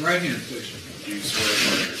 Raise your right hand, please. Do you swear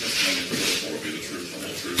upon your testimony before the court be the truth, the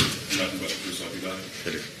whole truth, and nothing but the truth, so help you God? I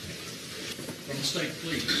do. From the state,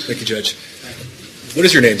 please. Thank you, Judge. What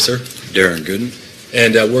is your name, sir? Darren Gooden,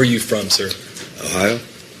 And where are you from, sir? Ohio.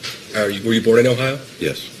 Were you born in Ohio?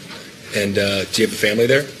 Yes. And do you have a family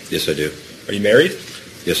there? Yes, I do. Are you married?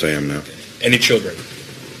 Yes, I am now. Any children?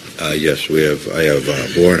 Yes, I have a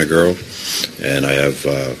boy and a girl, and I have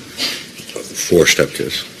 4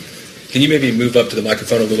 stepkids. Can you maybe move up to the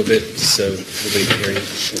microphone a little bit so everybody can hear you?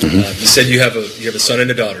 You said you have a son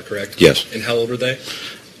and a daughter, correct? Yes. And how old are they?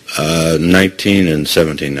 19 and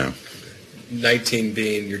 17 now. 19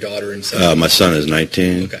 being your daughter and 17? My son is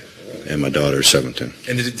 19, Okay. and my daughter is 17.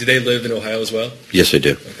 And do they live in Ohio as well? Yes, I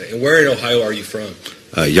do. Okay. And where in Ohio are you from?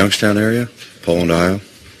 Youngstown area, Poland, Ohio.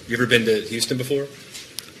 You ever been to Houston before?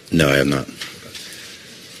 No, I have not.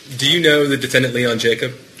 Do you know the defendant Leon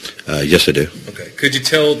Jacob? Yes, I do. Okay. Could you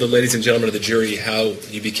tell the ladies and gentlemen of the jury how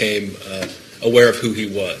you became aware of who he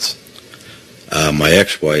was? My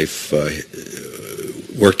ex-wife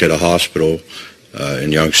worked at a hospital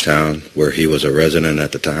in Youngstown where he was a resident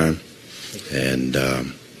at the time, and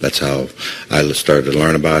that's how I started to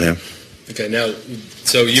learn about him. Okay. Now,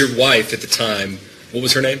 so your wife at the time, what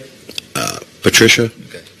was her name? Patricia?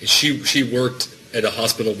 Okay. She worked at a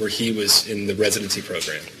hospital where he was in the residency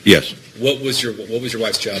program. Yes. What was your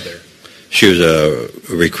wife's job there? She was a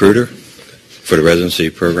recruiter for the residency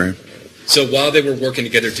program. So while they were working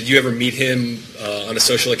together, did you ever meet him on a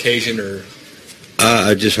social occasion or?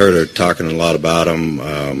 I just heard her talking a lot about him.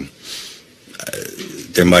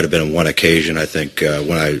 There might have been one occasion, I think,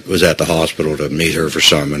 when I was at the hospital to meet her for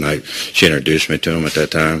something, and she introduced me to him at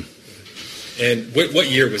that time. And what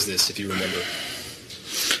year was this, if you remember?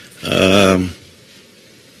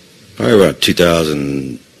 Probably around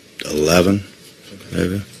 2011,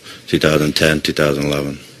 maybe. 2010,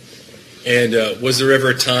 2011. And was there ever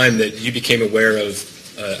a time that you became aware of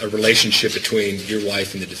a relationship between your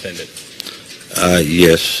wife and the defendant?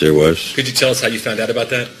 Yes, there was. Could you tell us how you found out about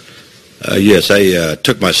that? Yes, I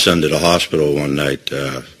took my son to the hospital one night.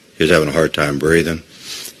 He was having a hard time breathing,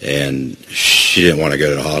 and she didn't want to go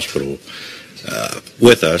to the hospital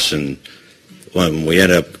with us. And when we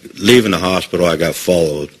ended up leaving the hospital, I got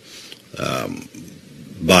followed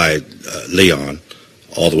by Leon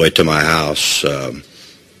all the way to my house, and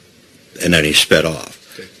then he sped off.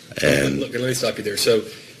 Okay. And Let me stop you there. So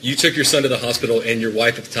you took your son to the hospital, and your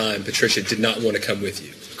wife at the time, Patricia, did not want to come with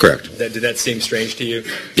you. Correct. Did that seem strange to you?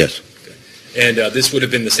 Yes. Okay. And this would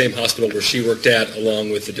have been the same hospital where she worked at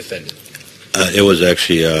along with the defendant? It was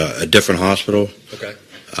actually a different hospital. Okay.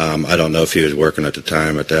 I don't know if he was working at the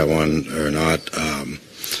time at that one or not.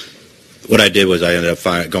 What I did was I ended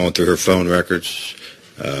up going through her phone records,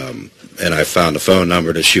 and I found the phone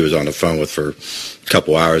number that she was on the phone with for a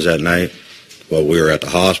couple hours that night while we were at the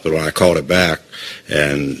hospital, and I called it back,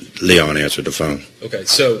 and Leon answered the phone. Okay,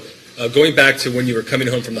 so going back to when you were coming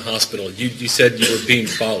home from the hospital, you said you were being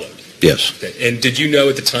followed. Yes. Okay. And did you know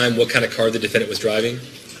at the time what kind of car the defendant was driving?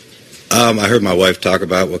 I heard my wife talk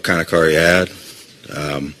about what kind of car he had,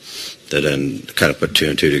 that then kind of put two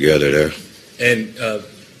and two together there. And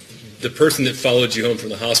the person that followed you home from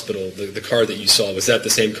the hospital, the car that you saw, was that the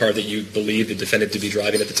same car that you believed the defendant to be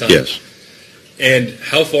driving at the time? Yes. And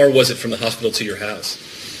how far was it from the hospital to your house?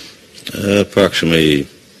 Approximately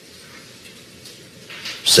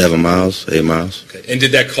 7 miles, 8 miles. Okay. And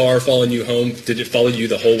did that car follow you home? Did it follow you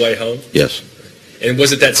the whole way home? Yes. And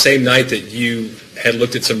was it that same night that you had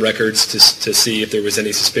looked at some records to see if there was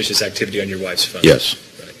any suspicious activity on your wife's phone? Yes.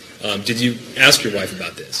 Right. Did you ask your wife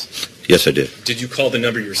about this? Yes, I did. Did you call the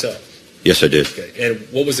number yourself? Yes, I did. Okay. And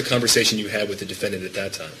what was the conversation you had with the defendant at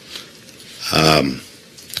that time?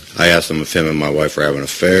 I asked him if him and my wife were having an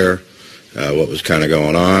affair, what was kind of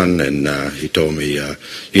going on, and he told me,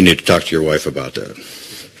 you need to talk to your wife about that.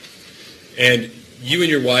 And you and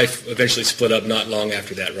your wife eventually split up not long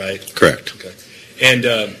after that, right? Correct. Okay. And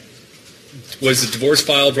was the divorce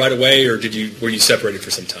filed right away, or were you separated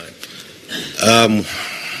for some time?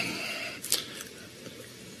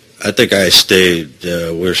 I think I stayed,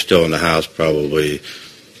 we're still in the house probably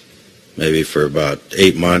maybe for about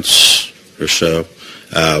 8 months or so.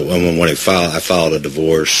 When I filed a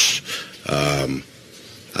divorce,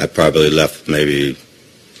 I probably left maybe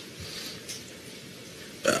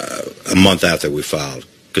a month after we filed,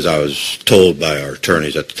 because I was told by our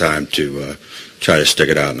attorneys at the time to try to stick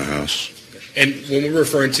it out in the house. And when we're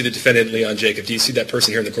referring to the defendant, Leon Jacob, do you see that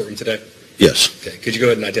person here in the courtroom today? Yes. Okay. Could you go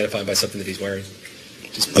ahead and identify him by something that he's wearing?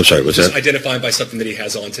 I'm sorry, what's that? Just identify him by something that he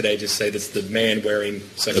has on today. Just say that's the man wearing...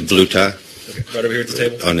 A blue tie. Okay. Right over here at the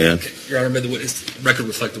table? On the end. Okay. Your Honor, may the record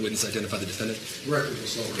reflect the witness identify the defendant? Record will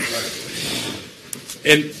so reflect.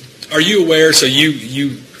 And are you aware, so you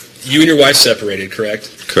and your wife separated,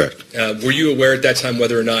 correct? Correct. Were you aware at that time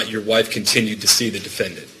whether or not your wife continued to see the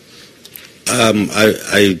defendant?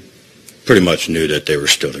 I pretty much knew that they were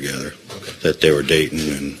still together, that they were dating.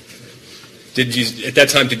 And at that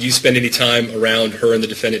time, did you spend any time around her and the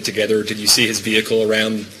defendant together, or did you see his vehicle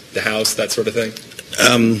around the house, that sort of thing?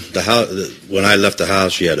 The house, when I left the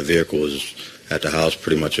house, she had a vehicle, was at the house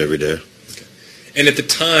pretty much every day. Okay. And at the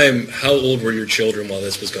time, how old were your children while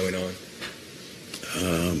this was going on?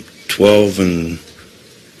 12 and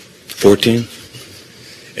 14.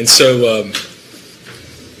 And so,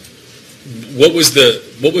 what was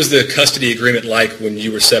the custody agreement like when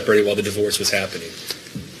you were separated while the divorce was happening?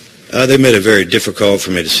 They made it very difficult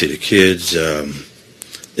for me to see the kids.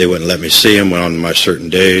 They wouldn't let me see them on my certain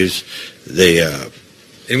days.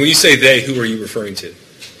 And when you say they, who are you referring to?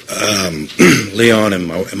 Leon and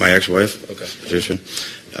my ex-wife. Okay.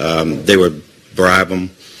 They would bribe them.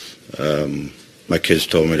 My kids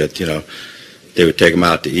told me that, they would take them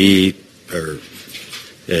out to eat, or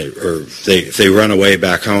if they run away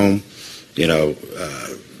back home,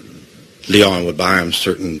 Leon would buy them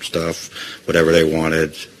certain stuff, whatever they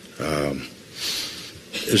wanted.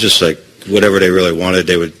 It was just like whatever they really wanted,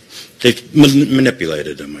 they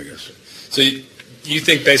manipulated them, I guess. So you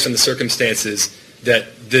think, based on the circumstances,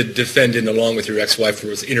 that the defendant, along with your ex-wife,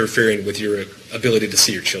 was interfering with your ability to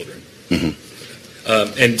see your children?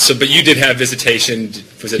 Mm-hmm. But you did have visitation.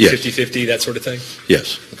 Was it Yes. 50-50, that sort of thing?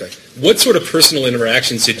 Yes. Okay. What sort of personal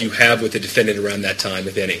interactions did you have with the defendant around that time,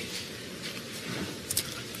 if any?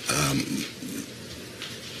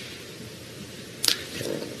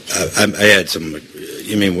 I had some.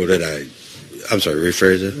 You mean what did I? I'm sorry.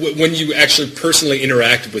 Rephrase it. When you actually personally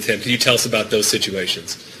interacted with him, can you tell us about those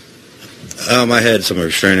situations? I had some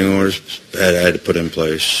restraining orders I had to put in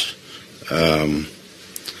place.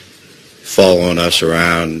 Following us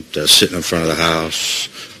around, sitting in front of the house,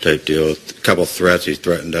 type deal. A couple of threats. He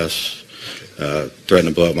threatened us. Threatened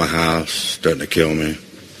to blow up my house. Threatened to kill me.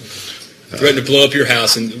 Threatened to blow up your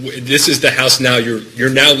house, and this is the house now. You're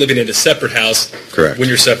now living in a separate house. Correct. When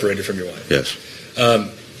you're separated from your wife. Yes.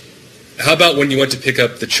 How about when you went to pick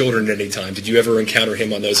up the children at any time? Did you ever encounter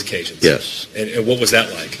him on those occasions? Yes. And what was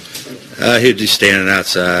that like? He'd be standing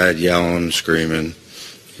outside, yelling, screaming,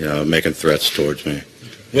 making threats towards me.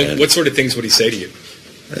 What sort of things would he say to you?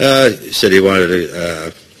 He said he wanted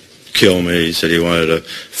to kill me. He said he wanted to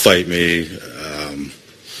fight me.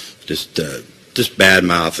 just bad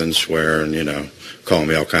mouthing, swearing, calling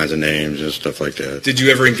me all kinds of names and stuff like that. Did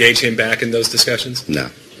you ever engage him back in those discussions? No.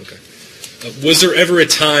 Okay. Was there ever a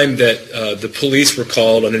time that the police were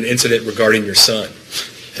called on an incident regarding your son?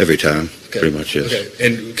 Every time, pretty much, yes. Okay.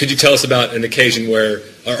 And could you tell us about an occasion where,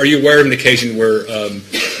 are you aware of an occasion where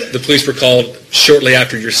the police were called shortly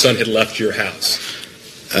after your son had left your house?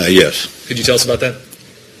 Yes. Could you tell us about that?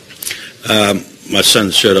 My son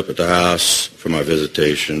showed up at the house for my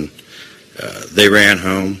visitation. They ran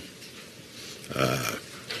home,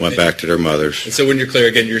 went back to their mother's. And so when you're clear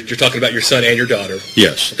again, you're talking about your son and your daughter.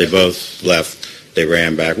 Yes, they both left. They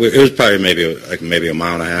ran back. It was probably maybe a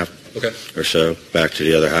mile and a half or so back to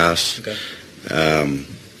the other house. Okay.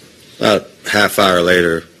 About a half hour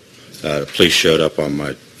later, the police showed up on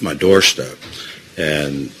my doorstep,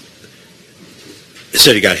 and they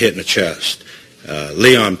said he got hit in the chest.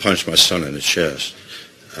 Leon punched my son in the chest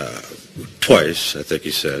twice, I think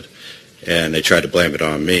he said, and they tried to blame it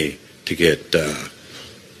on me to get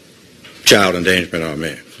child endangerment on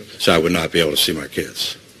me, so I would not be able to see my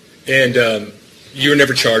kids. And you were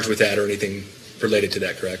never charged with that or anything related to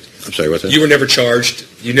that, correct? I'm sorry, what's that? You were never charged?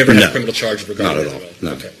 You never had a criminal charge regarding that? Not at all,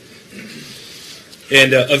 no. Okay.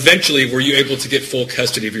 And eventually, were you able to get full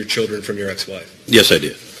custody of your children from your ex-wife? Yes, I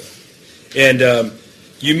did. And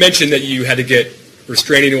you mentioned that you had to get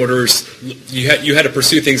restraining orders. You had to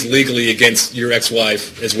pursue things legally against your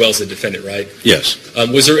ex-wife as well as the defendant, right? Yes.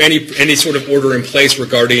 Was there any sort of order in place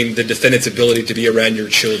regarding the defendant's ability to be around your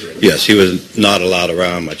children? Yes, he was not allowed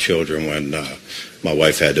around my children when my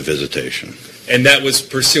wife had the visitation. And that was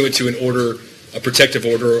pursuant to an order, a protective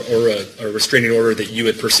order or a restraining order that you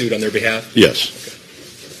had pursued on their behalf? Yes. Okay.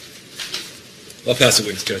 I'll pass the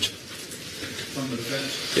witness, Judge. From the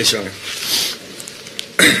defense? Yes, Your Honor.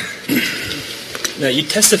 Now, you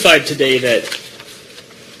testified today that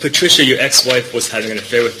Patricia, your ex-wife, was having an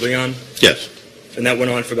affair with Leon? Yes. And that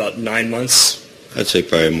went on for about 9 months? I'd say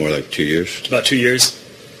probably more like 2 years. About 2 years?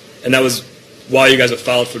 And that was while you guys were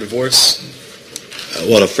filed for divorce?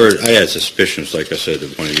 Well, at first, I had suspicions, like I said,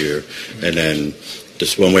 of 1 year. And then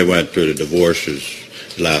just when we went through the divorce, it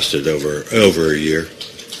lasted over a year.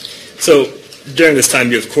 So during this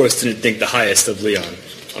time, you, of course, didn't think the highest of Leon,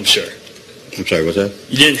 I'm sure. I'm sorry, what's that?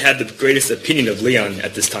 You didn't have the greatest opinion of Leon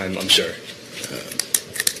at this time, I'm sure.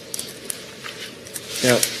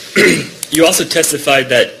 Now, you also testified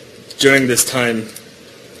that during this time,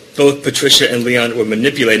 both Patricia and Leon were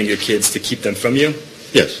manipulating your kids to keep them from you?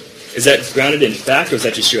 Yes. Is that grounded in fact, or is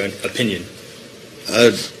that just your opinion?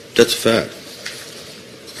 That's a fact.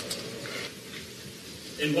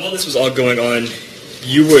 And while this was all going on,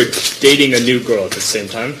 you were dating a new girl at the same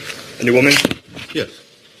time? A new woman? Yes.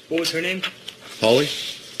 What was her name? Holly?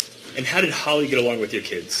 And how did Holly get along with your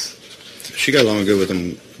kids? She got along good with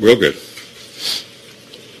them, real good.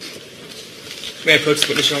 May I approach the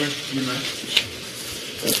witness, Your Honor? You may.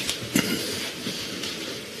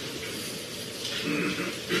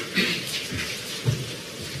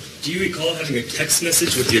 Do you recall having a text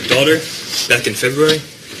message with your daughter back in February?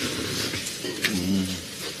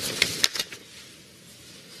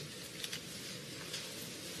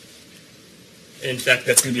 In fact,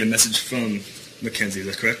 that's going to be a message from Mackenzie, is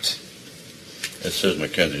that correct? It says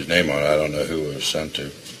Mackenzie's name on it. I don't know who it was sent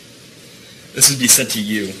to. This would be sent to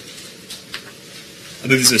you. I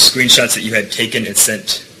believe these are screenshots that you had taken and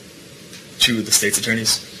sent to the state's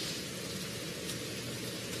attorneys.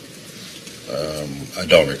 I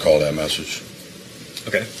don't recall that message.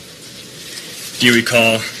 Okay. Do you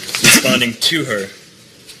recall responding to her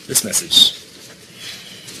this message?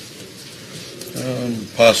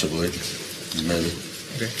 Possibly. Maybe.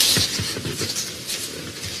 Okay.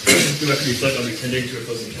 Do I have to reflect on attending to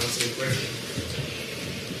opposing counsel inquiry?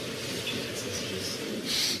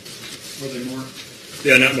 Were they marked?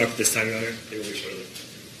 They are not marked this time, Your Honor. They will be shortly.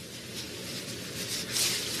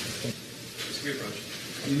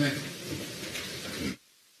 You may.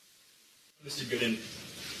 Mr. Gooden,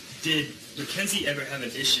 did Mackenzie ever have an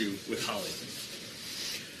issue with Holly?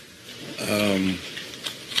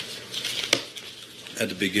 At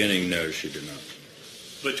the beginning, no, she did not.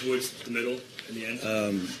 But towards the middle and the end?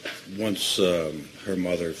 Once her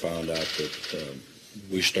mother found out that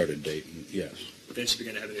we started dating, yes. Then she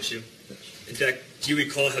began to have an issue? In fact, do you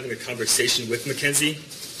recall having a conversation with Mackenzie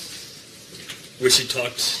where she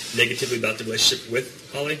talked negatively about the relationship with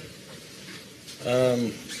Holly?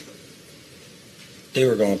 They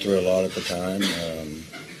were going through a lot at the time.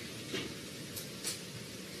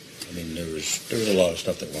 There was a lot of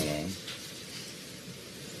stuff that went on.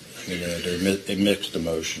 They mixed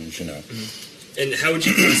emotions, Mm-hmm. And how would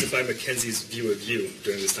you classify Mackenzie's view of you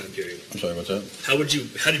during this time period? I'm sorry, what's that? How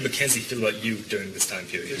did Mackenzie feel about you during this time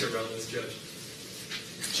period? These are relevant, Judge.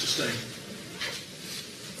 Sustain.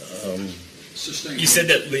 Sustain. You said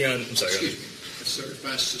that Leon, I'm sorry. Excuse me. Sir, if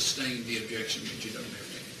I sustain the objection, means you don't have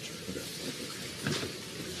to answer.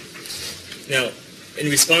 Now, in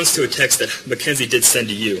response to a text that Mackenzie did send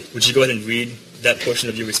to you, would you go ahead and read that portion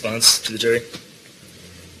of your response to the jury?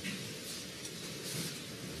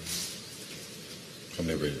 Let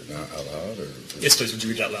me read it out loud? Or? Yes, please. Would you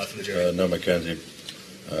read it out loud for the jury? No, Mackenzie,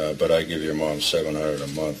 but I give your mom $700 a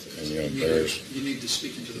month, and you embarrass. You need to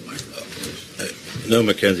speak into the microphone, please. No,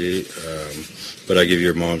 Mackenzie, but I give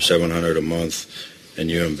your mom $700 a month, and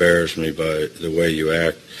you embarrass me by the way you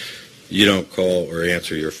act. You don't call or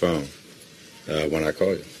answer your phone when I call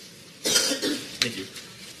you. Thank you.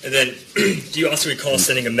 And then, do you also recall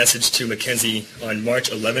sending a message to Mackenzie on March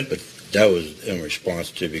 11th? But that was in response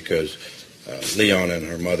to because Leon and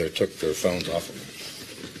her mother took their phones off of me.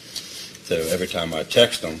 So every time I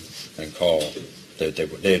text them and call,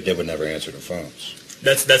 they would never answer the phones.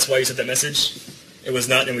 That's why you sent that message? It was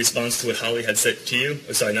not in response to what Holly had said to you?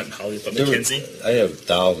 Oh, sorry, not Holly, but Mackenzie? I have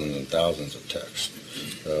thousands and thousands of texts.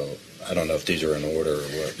 So I don't know if these are in order or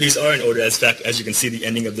what. These are in order. As fact, as you can see, the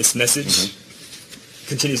ending of this message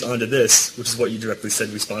continues on to this, which is what you directly said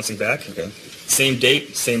responding back. Okay. Same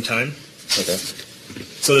date, same time. Okay.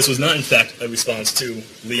 So this was not, in fact, a response to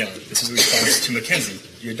Leon. This was a response to Mackenzie,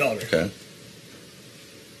 your daughter. Okay.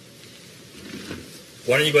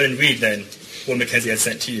 Why don't you go ahead and read, then, what Mackenzie had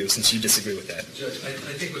sent to you, since you disagree with that? Judge, I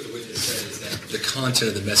think what the witness said is that the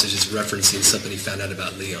content of the message is referencing something he found out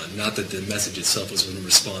about Leon, not that the message itself was in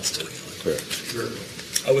response to Leon. Correct.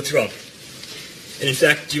 I withdraw. And in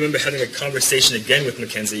fact, do you remember having a conversation again with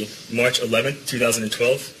Mackenzie, March 11th,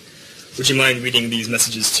 2012? Would you mind reading these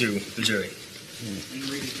messages to the jury?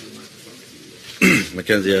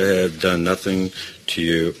 Mackenzie, I have done nothing to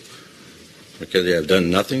you. Mackenzie, I have done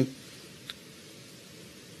nothing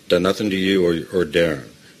to you or Darren.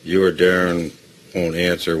 You or Darren won't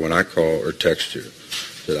answer when I call or text you.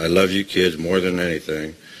 That I love you kids more than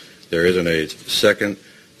anything. There isn't a second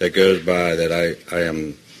that goes by that I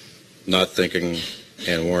am not thinking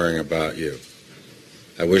and worrying about you.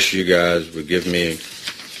 I wish you guys would give me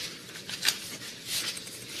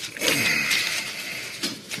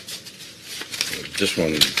this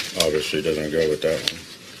one obviously doesn't go with that one.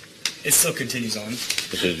 It still continues on.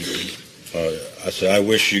 I said, I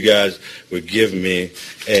wish you guys would give me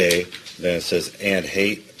a, then it says, and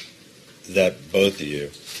hate that both of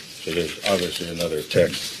you. So there's obviously another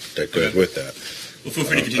text that goes with that. Well, feel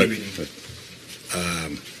free to continue reading.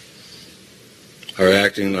 Are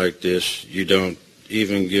acting like this, you don't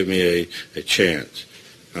even give me a chance.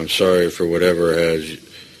 I'm sorry for whatever has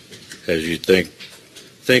you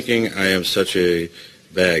thinking I am such a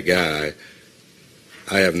bad guy.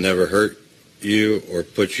 I have never hurt you or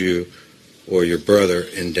put you or your brother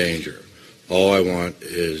in danger. All I want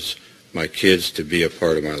is my kids to be a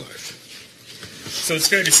part of my life. So it's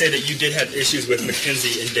fair to say that you did have issues with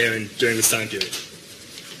Mackenzie and Darren during this time period?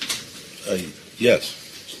 Yes.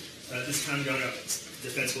 At this time, Your Honor,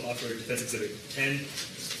 defense will offer Defense Exhibit 10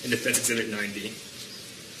 and Defense Exhibit 9B. I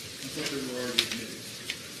thought they were already admitted.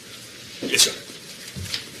 Yes, Your Honor.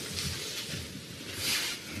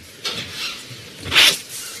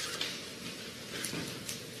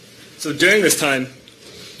 So during this time,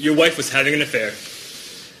 your wife was having an affair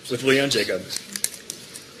with Leon Jacob,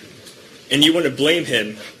 and you want to blame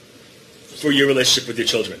him for your relationship with your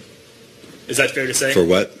children. Is that fair to say? For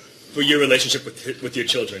what? For your relationship with your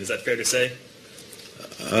children. Is that fair to say?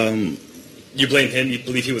 You blame him? You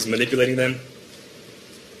believe he was manipulating them?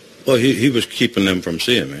 Well, he was keeping them from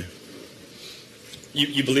seeing me.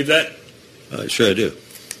 You believe that? Sure I do.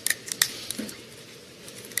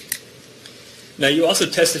 Now, you also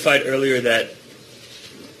testified earlier that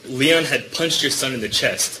Leon had punched your son in the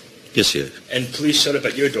chest. Yes, he did. And police showed up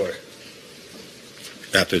at your door.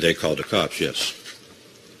 After they called the cops, yes.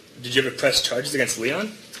 Did you ever press charges against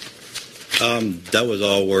Leon? That was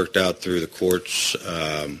all worked out through the courts.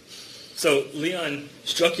 So Leon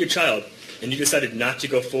struck your child, and you decided not to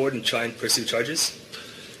go forward and try and pursue charges?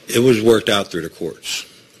 It was worked out through the courts.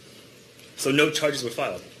 So no charges were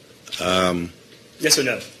filed? Yes or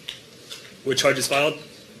no? Were charges filed?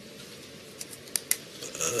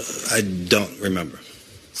 I don't remember.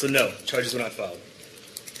 So no, charges were not filed.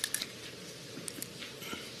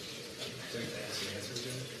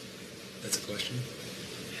 That's a question?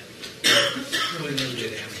 Really never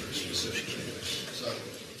did answer a specific question. So,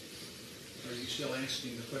 are you still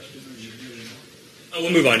asking the question, or are you moving on?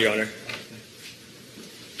 We'll move on, Your Honor.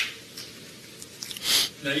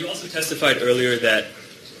 Now, you also testified earlier that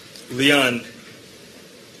Leon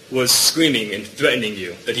was screaming and threatening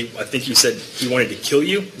you. That I think you said he wanted to kill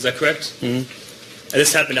you. Is that correct? Mm-hmm. And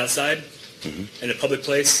this happened outside? In a public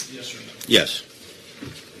place? Yes or no? Yes.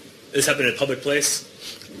 This happened in a public place?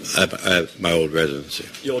 I have my old residency.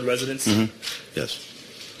 Your old residence? Yes.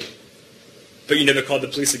 But you never called the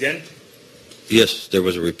police again? Yes, there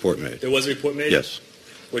was a report made. There was a report made? Yes.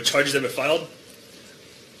 Were charges ever filed?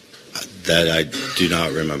 That I do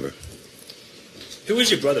not remember. Who was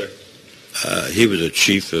your brother? He was a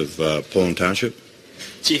chief of Poland Township.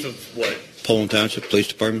 Chief of what? Poland Township Police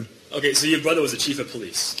Department. Okay, so your brother was the chief of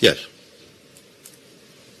police. Yes.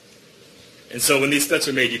 And so when these threats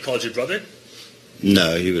were made, you called your brother?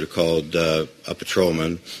 No, he would have called a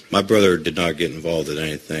patrolman. My brother did not get involved in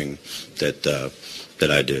anything that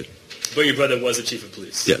I did. But your brother was the chief of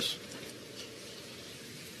police? Yes.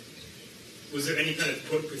 Was there any kind of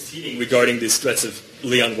court proceeding regarding these threats of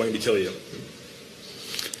Leon wanting to kill you?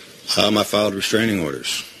 I filed restraining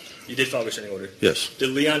orders. You did file a restraining order? Yes. Did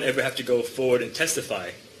Leon ever have to go forward and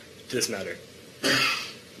testify to this matter?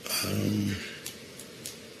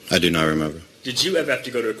 I do not remember. Did you ever have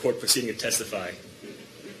to go to a court proceeding and testify?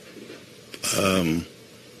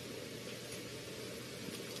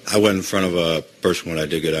 I went in front of a person when I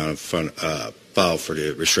did go down in front, file for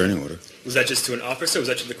the restraining order. Was that just to an officer or was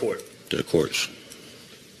that to the court? To the courts.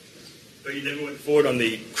 But you never went forward on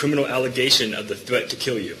the criminal allegation of the threat to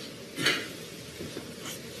kill you?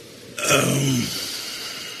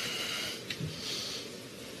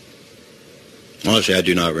 Honestly, I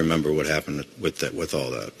do not remember what happened with all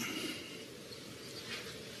that.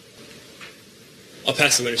 I'll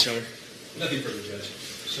pass the witness, Your Honor. Nothing further, Judge.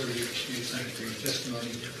 Sir, you're excused. Thank you for your testimony.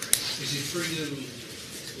 Is he free to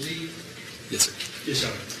leave? Yes, sir. Yes,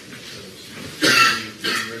 Your Honor.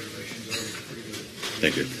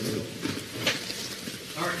 Thank you.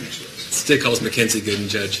 All right, next witness. State calls Mackenzie Gooden,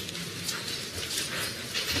 Judge.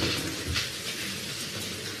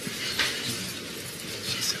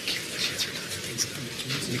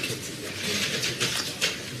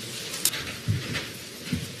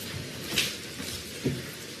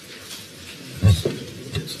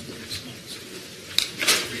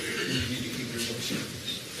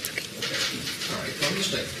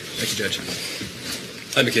 Thank you, Judge.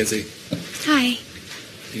 Hi, Mackenzie. Hi.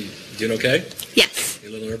 You doing okay? Yes. You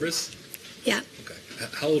a little nervous? Yeah. Okay.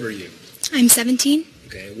 How old are you? I'm 17.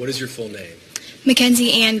 Okay. And what is your full name?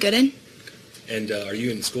 Mackenzie Ann Gooden. And are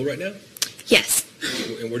you in school right now? Yes.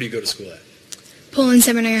 And where do you go to school at? Poland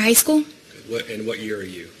Seminary High School. And what year are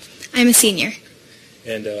you? I'm a senior.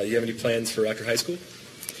 And you have any plans for after high school?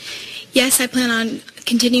 Yes, I plan on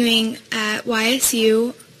continuing at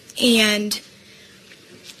YSU and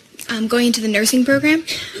going into the nursing program.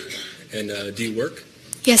 And do you work?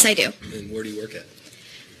 Yes, I do. And where do you work at?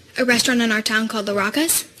 A restaurant in our town called La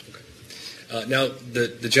Rocas. Now,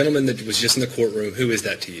 the gentleman that was just in the courtroom, who is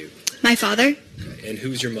that to you? My father. Okay. And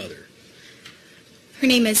who's your mother? Her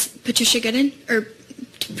name is Patricia Gooden, or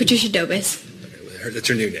Patricia Dobis. Okay, that's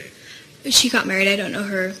her new name. She got married. I don't know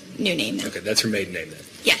her new name, though. Okay, that's her maiden name then.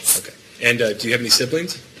 Yes. Okay. And do you have any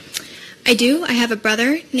siblings? I do. I have a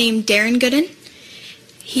brother named Darren Gooden.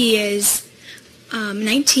 He is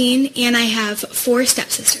 19, and I have 4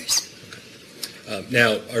 stepsisters.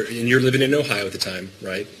 Now, and you're living in Ohio at the time,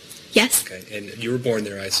 right? Yes. Okay. And you were born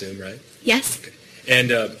there, I assume, right? Yes. Okay.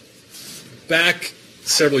 And back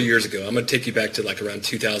several years ago, I'm going to take you back to like around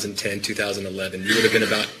 2010, 2011. You would have been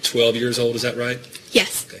about 12 years old, is that right?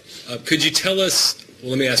 Yes. Okay. Could you tell us,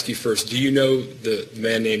 well, let me ask you first, do you know the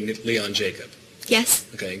man named Leon Jacob? Yes.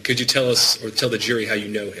 Okay. And could you tell us, or tell the jury how you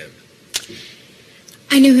know him?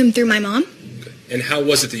 I knew him through my mom. Okay. And how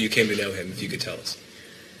was it that you came to know him, if you could tell us?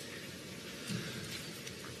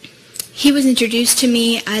 He was introduced to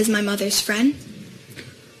me as my mother's friend.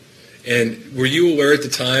 And were you aware at the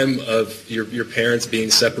time of your parents being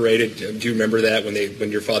separated? Do you remember that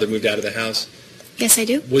when your father moved out of the house? Yes, I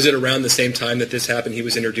do. Was it around the same time that this happened? He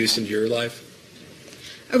was introduced into your life?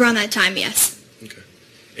 Around that time, yes. Okay.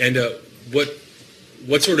 And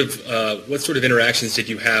what sort of interactions did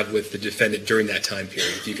you have with the defendant during that time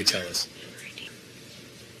period, if you could tell us?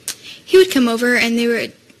 He would come over, and we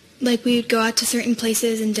would go out to certain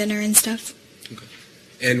places and dinner and stuff. Okay.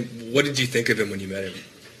 And what did you think of him when you met him?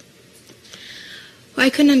 Well, I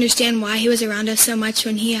couldn't understand why he was around us so much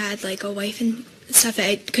when he had a wife and stuff.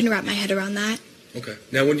 I couldn't wrap my head around that. Okay.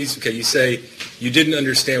 Now, you say you didn't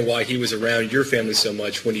understand why he was around your family so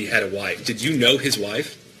much when he had a wife. Did you know his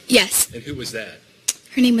wife? Yes. And who was that?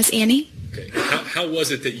 Her name was Annie. Okay. How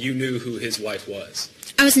was it that you knew who his wife was?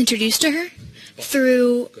 I was introduced to her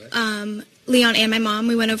through Leon and my mom.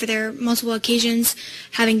 We went over there multiple occasions,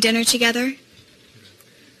 having dinner together.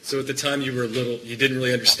 So at the time you were little, you didn't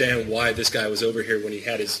really understand why this guy was over here when he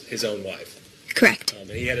had his own wife? Correct. And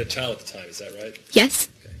he had a child at the time, is that right? Yes.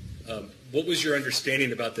 What was your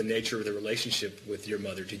understanding about the nature of the relationship with your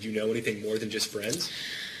mother? Did you know anything more than just friends?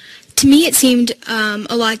 To me, it seemed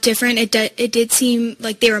a lot different. It did seem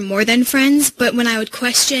like they were more than friends, but when I would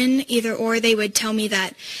question either or, they would tell me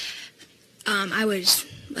that I was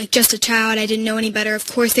like just a child. I didn't know any better.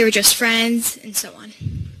 Of course, they were just friends, and so on.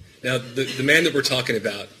 Now, the man that we're talking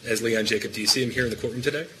about as Leon Jacob, do you see him here in the courtroom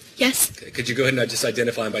today? Yes. Okay. Could you go ahead and just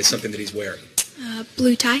identify him by something that he's wearing?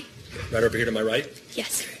 Blue tie. Right over here to my right?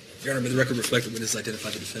 Yes. Your Honor, may the record reflect that witness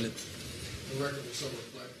identified the defendant? The record will so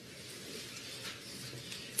reflect.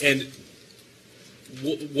 And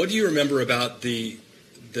what do you remember about the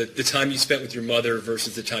time you spent with your mother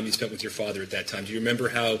versus the time you spent with your father at that time? Do you remember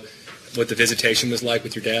what the visitation was like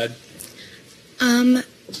with your dad?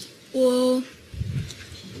 Well,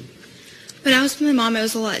 when I was with my mom, it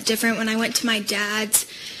was a lot different. When I went to my dad's,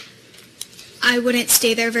 I wouldn't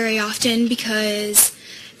stay there very often because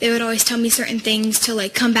they would always tell me certain things to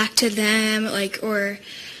like come back to them, like, or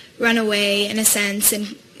run away in a sense.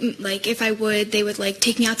 And like if I would, they would like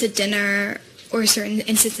take me out to dinner or certain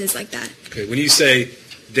instances like that. Okay. When you say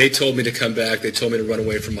they told me to come back, they told me to run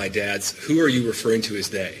away from my dad's, who are you referring to as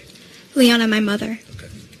they? Leona, my mother. Okay.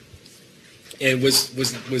 And was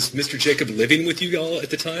Mr. Jacob living with you all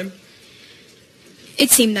at the time?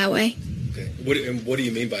 It seemed that way. Okay. What do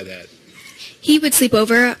you mean by that? He would sleep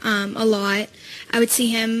over a lot. I would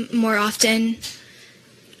see him more often.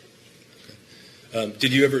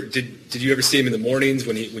 Did you ever see him in the mornings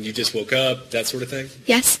when you just woke up, that sort of thing?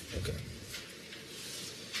 Yes. Okay.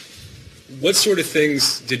 What sort of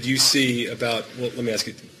things did you see about? Well, let me ask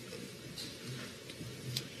you.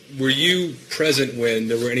 Were you present when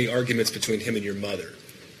there were any arguments between him and your mother?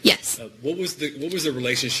 Yes. What was the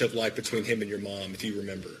relationship like between him and your mom, if you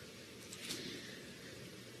remember?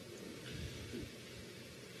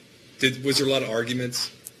 Was there a lot of arguments?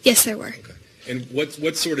 Yes, there were. Okay. And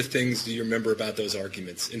what sort of things do you remember about those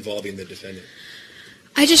arguments involving the defendant?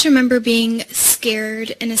 I just remember being scared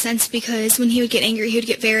in a sense because when he would get angry, he would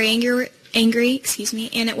get very angry,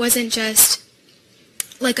 and it wasn't just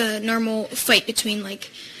like a normal fight between like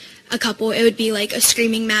a couple. It would be like a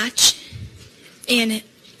screaming match, and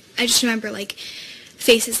I just remember like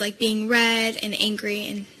faces like being red and angry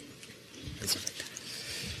and stuff like that.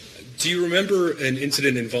 Do you remember an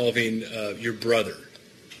incident involving your brother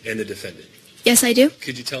and the defendant? Yes, I do.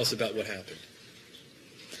 Could you tell us about what happened?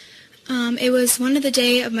 It was one of the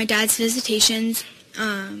day of my dad's visitations,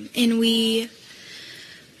 and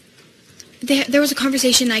there was a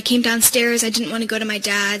conversation. I came downstairs. I didn't want to go to my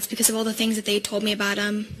dad's because of all the things that they told me about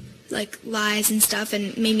him, like lies and stuff,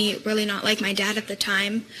 and made me really not like my dad at the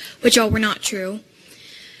time, which all were not true.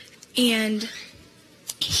 And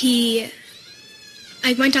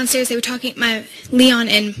I went downstairs. They were talking. Leon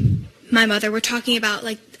and my mother were talking about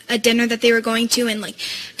like a dinner that they were going to, and like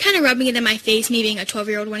kind of rubbing it in my face, me being a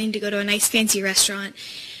 12-year-old wanting to go to a nice fancy restaurant.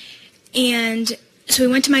 And so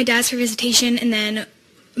we went to my dad's for visitation, and then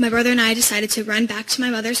my brother and I decided to run back to my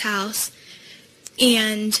mother's house.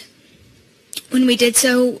 And when we did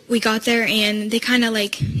so, we got there, and they kind of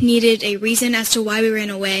like needed a reason as to why we ran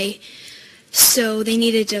away. So they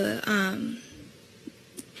needed to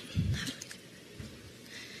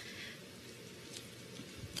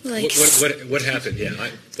like what happened? Yeah.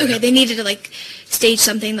 Okay, they needed to like stage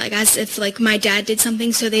something like as if like my dad did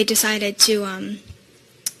something, so they decided to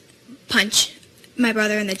punch my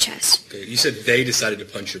brother in the chest. Okay. You said they decided to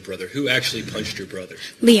punch your brother. Who actually punched your brother?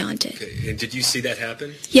 Leon did. Okay. And did you see that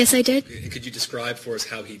happen? Yes, I did. And could you describe for us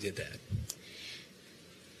how he did that?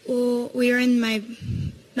 Well, we were in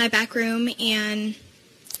my back room, and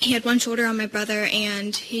he had one shoulder on my brother,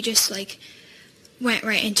 and he just like went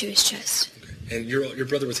right into his chest. Okay. And your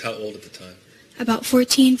brother was how old at the time? About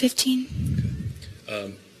 14, 15.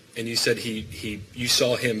 Okay. And you said you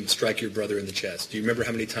saw him strike your brother in the chest. Do you remember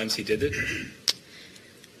how many times he did it?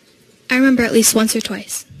 I remember at least once or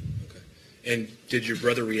twice. Okay. And did your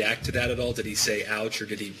brother react to that at all? Did he say ouch, or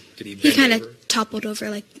did he bend He kind over? of toppled over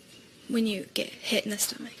like when you get hit in the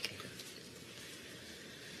stomach.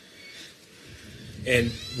 Okay.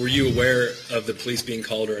 And were you aware of the police being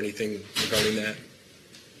called or anything regarding that?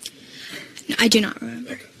 No, I do not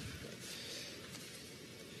remember. Okay.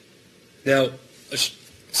 Now,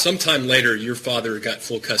 sometime later, your father got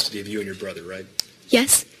full custody of you and your brother, right?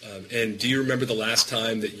 Yes, And do you remember the last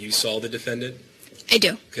time that you saw the defendant? I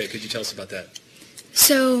do. Okay, could you tell us about that?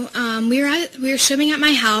 So we were swimming at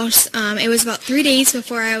my house. It was about 3 days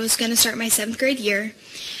before I was going to start my 7th grade year,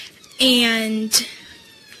 and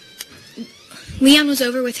Leon was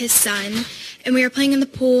over with his son, and we were playing in the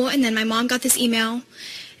pool. And then my mom got this email,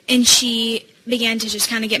 and she began to just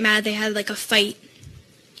kind of get mad. They had like a fight,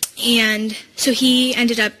 and so he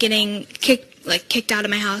ended up getting kicked out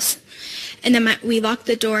of my house. And then we locked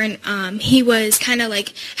the door, and he was kind of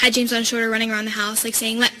like had James on his shoulder, running around the house, like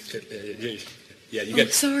saying, Yeah, you Oh,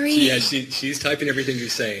 sorry. Yeah, she's typing everything you're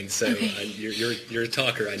saying. So Okay. you're a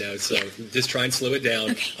talker, I know. So just try and slow it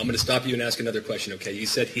down. Okay. I'm going to stop you and ask another question. Okay, you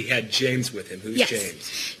said he had James with him. Who's Yes.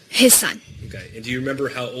 James? His son. Okay, and do you remember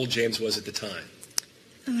how old James was at the time?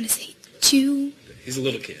 I want to say 2. He's a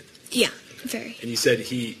little kid. Yeah, very. And you said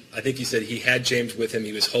I think you said he had James with him.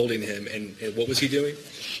 He was holding him, and what was he doing?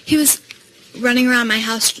 He was running around my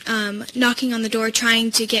house, knocking on the door,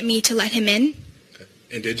 trying to get me to let him in.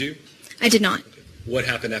 And did you? I did not. What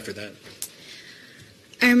happened after that?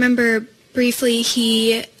 I remember briefly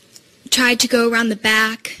he tried to go around the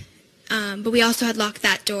back, but we also had locked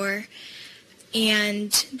that door.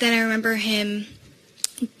 And then I remember him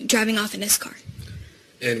driving off in his car.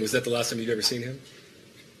 And was that the last time you'd ever seen him?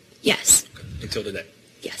 Yes. Until today?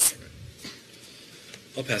 Yes.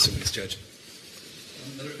 I'll pass it, Ms. Judge.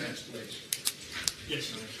 Another defense, please.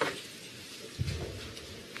 Yes, Your Honor.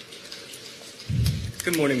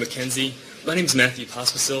 Good morning, Mackenzie. My name's Matthew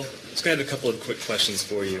Pospisil. I'm just going to have a couple of quick questions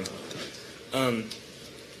for you.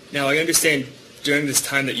 Now, I understand during this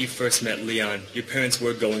time that you first met Leon, your parents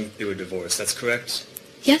were going through a divorce. That's correct?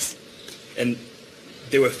 Yes. And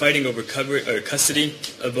they were fighting over custody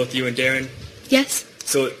of both you and Darren? Yes.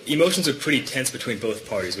 So emotions were pretty tense between both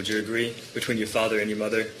parties. Would you agree? Between your father and your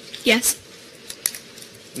mother? Yes.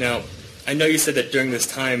 Now, I know you said that during this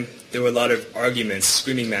time there were a lot of arguments,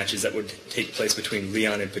 screaming matches that would take place between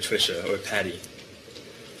Leon and Patricia, or Patty.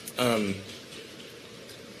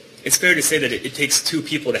 It's fair to say that it takes two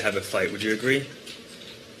people to have a fight. Would you agree?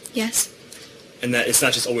 Yes. And that it's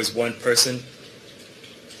not just always one person?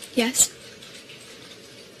 Yes.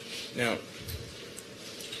 Now,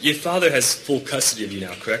 your father has full custody of you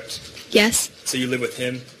now, correct? Yes. So you live with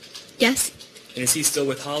him? Yes. And is he still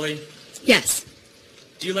with Holly? Yes.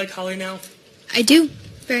 Do you like Holly now? I do.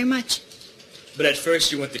 Very much. But at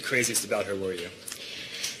first you weren't the craziest about her, were you?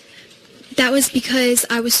 That was because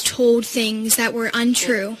I was told things that were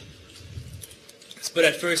untrue But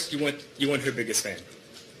at first you weren't her biggest fan.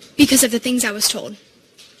 because of the things I was told.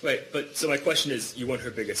 Right, but so my question is, you weren't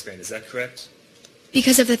her biggest fan, is that correct?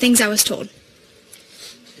 Because of the things I was told.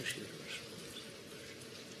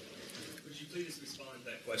 Would you please respond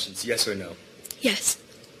to that question, yes or no? Yes.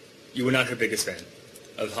 You were not her biggest fan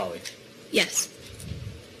of Holly? Yes.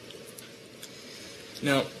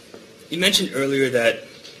 Now, you mentioned earlier that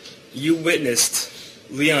you witnessed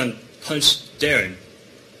Leon punch Darren.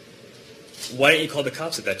 Why didn't you call the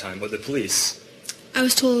cops at that time, or the police? I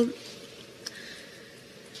was told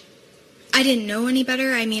I didn't know any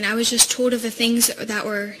better. I mean, I was just told of the things that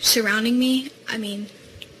were surrounding me. I mean,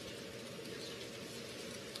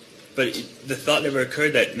 But the thought never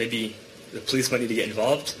occurred that maybe the police might need to get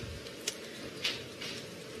involved?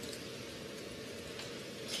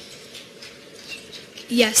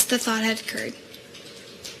 yes, the thought had occurred.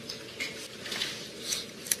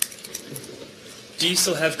 Do you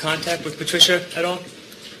still have contact with Patricia at all?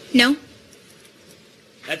 No.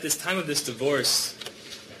 At this time of this divorce,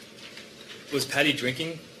 was Patty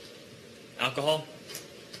drinking alcohol?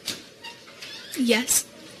 Yes.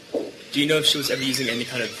 Do you know if she was ever using any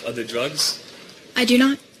kind of other drugs? I do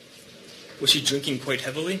not. Was she drinking quite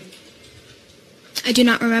heavily? I do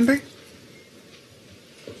not remember.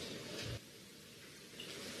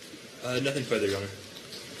 Nothing further, Your Honor.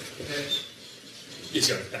 Pass. Yes,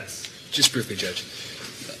 Your Honor, pass. Just briefly, Judge.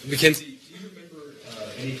 Mackenzie, do you remember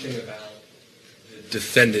anything about the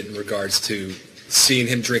defendant in regards to seeing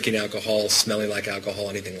him drinking alcohol, smelling like alcohol,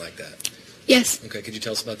 anything like that? Yes. Okay, could you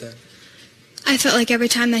tell us about that? I felt like every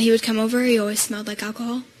time that he would come over, he always smelled like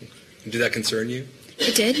alcohol. Did that concern you?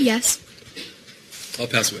 It did, yes. I'll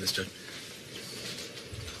pass the witness, Judge.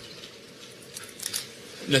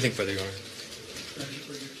 Nothing further, Your Honor. Thank you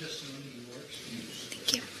for your testimony. You are excused.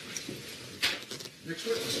 Thank you. Next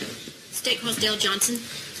witness, please. State calls Dale Johnson.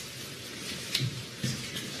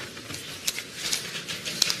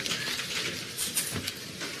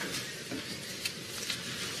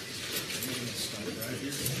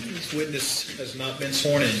 This witness has not been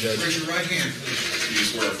sworn in, Judge. Raise your right hand, please. Do you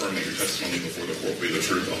swear or affirm that your testimony before the court will be the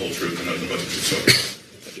truth, the whole truth, and nothing but the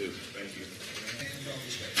truth? I do. Thank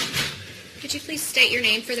you. Could you please state your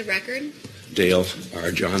name for the record? Dale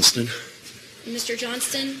R. Johnston. Mr.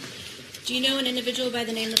 Johnston, do you know an individual by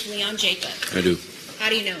the name of Leon Jacob? I do. How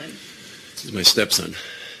do you know him? He's my stepson.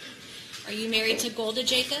 Are you married to Golda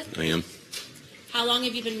Jacob? I am. How long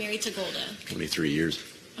have you been married to Golda? 23 years.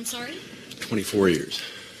 I'm sorry? 24 years.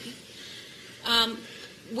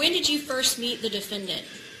 When did you first meet the defendant?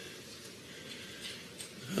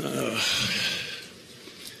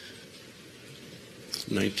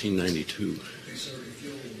 1992.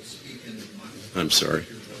 I'm sorry.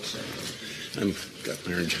 I've got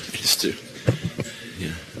laryngitis too.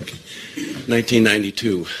 Yeah. Okay.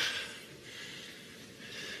 1992.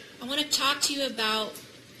 I want to talk to you about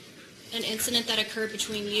an incident that occurred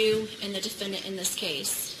between you and the defendant in this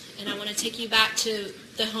case. And I want to take you back to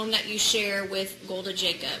the home that you share with Golda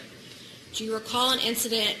Jacob. Do you recall an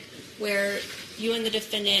incident where you and the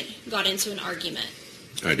defendant got into an argument?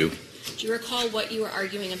 I do. Do you recall what you were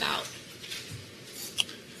arguing about?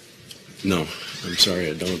 No, I'm sorry,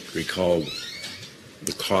 I don't recall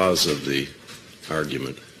the cause of the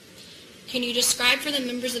argument. Can you describe for the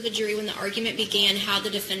members of the jury when the argument began how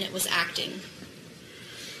the defendant was acting?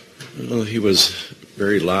 Well, he was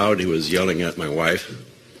very loud. He was yelling at my wife,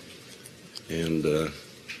 and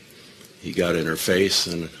he got in her face,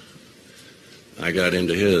 and I got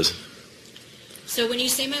into his. So when you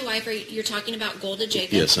say my wife, you're talking about Golda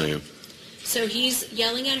Jacob? Yes, I am. So he's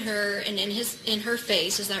yelling at her and in her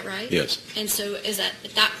face, is that right? Yes. And so is that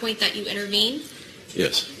at that point that you intervene?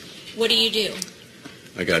 Yes. What do you do?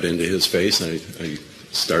 I got into his face, and I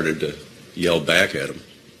started to yell back at him.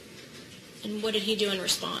 And what did he do in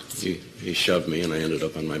response? He shoved me, and I ended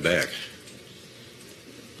up on my back.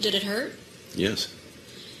 Did it hurt? Yes.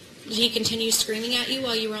 Did he continue screaming at you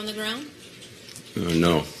while you were on the ground?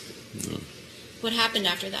 No. What happened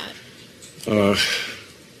after that?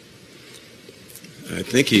 I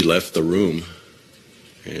think he left the room,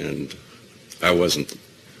 and I wasn't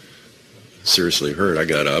seriously hurt. I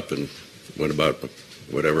got up and went about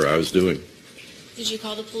whatever I was doing. Did you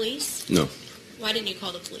call the police? No. Why didn't you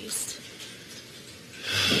call the police?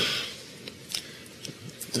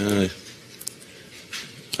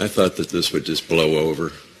 I thought that this would just blow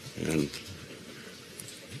over, and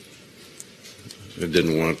I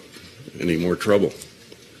didn't want any more trouble.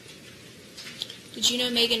 Did you know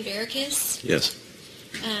Megan Barricus? Yes.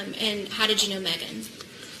 And how did you know Megan?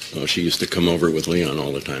 Oh, she used to come over with Leon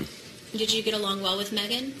all the time. Did you get along well with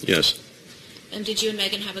Megan? Yes. And did you and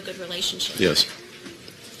Megan have a good relationship? Yes.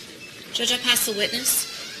 Judge, I pass the witness.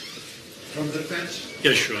 From the defense?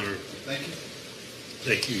 Yes, Your Honor. Thank you.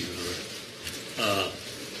 Thank you, Your Honor.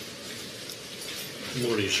 Good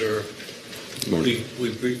morning, sir. Good morning.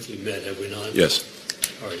 We briefly met, have we not? Yes.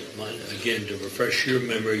 All right. Again, to refresh your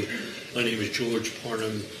memory, my name is George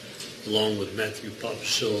Parnham, along with Matthew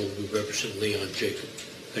Papasil. We represent Leon Jacob.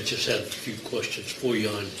 I just have a few questions for you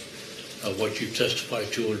on what you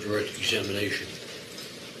testified to in direct examination.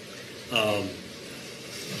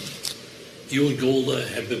 You and Golda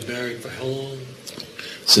have been married for how long?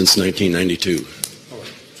 Since 1992. All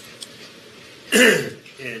right.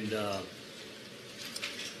 And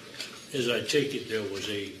as I take it, there was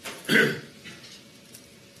a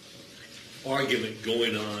argument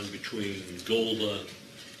going on between Golda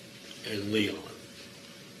and Leon.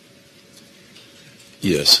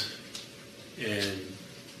 Yes. And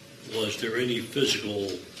was there any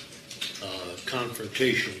physical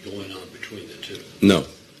confrontation going on between the two? No.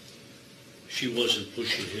 She wasn't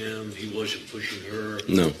pushing him. He wasn't pushing her.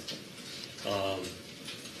 No.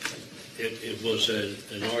 It was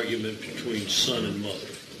an argument between son and mother.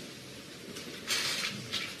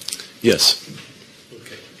 Yes.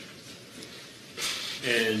 Okay.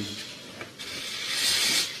 And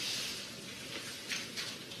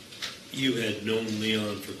you had known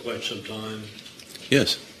Leon for quite some time?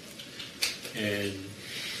 Yes. And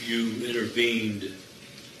you intervened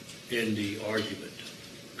in the argument,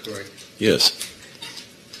 correct? Yes.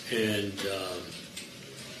 And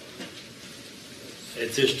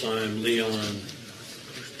at this time, Leon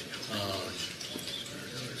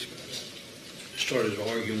started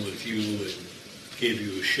arguing with you and gave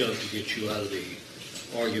you a shove to get you out of the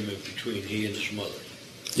argument between he and his mother.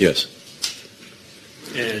 Yes.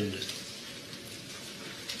 And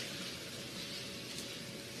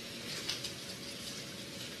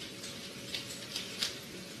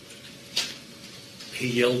he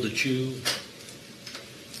yelled at you?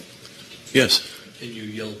 Yes. And you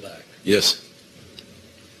yelled back? Yes.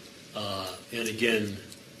 And again,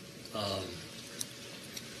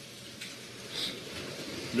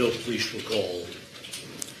 no police were called?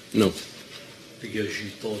 No. Because you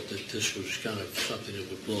thought that this was kind of something that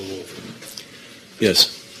would blow over? Yes.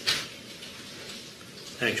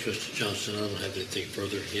 Thanks, Mr. Johnson. I don't have anything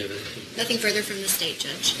further. Do you have anything? Nothing further from the state,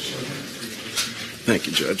 Judge. Thank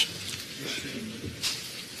you, Judge.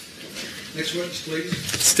 Next witness, please.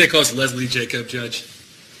 State calls Leslie Jacob, Judge.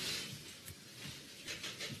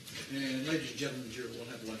 And ladies and gentlemen, jury, we'll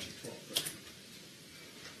have lunch at 12:30.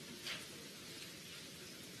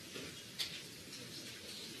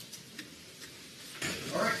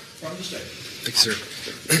 the stage. Thanks, sir.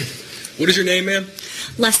 What is your name, ma'am?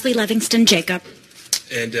 Leslie Livingston Jacob.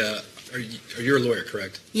 And are you a lawyer,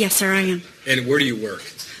 correct? Yes, sir, I am. And where do you work?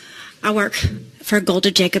 I work for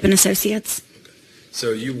Golda Jacob and Associates.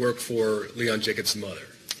 So you work for Leon Jacob's mother.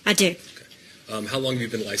 I do. How long have you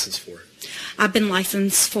been licensed for? I've been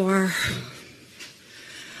licensed for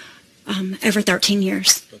over 13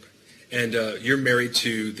 years. And you're married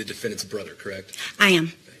to the defendant's brother, correct? I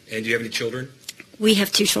am. And do you have any children? We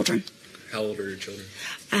have 2 children. How old are your children?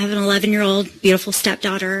 I have an 11-year-old beautiful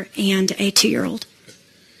stepdaughter and a 2-year-old.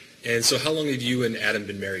 And so how long have you and Adam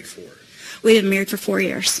been married for? We've been married for 4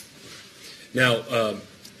 years. Now,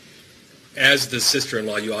 as the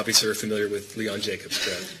sister-in-law, you obviously are familiar with Leon Jacobs,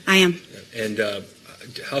 correct? I am. And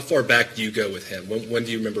how far back do you go with him? When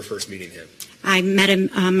do you remember first meeting him? I met him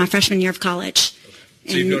my freshman year of college.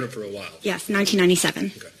 So you've known him for a while? Yes,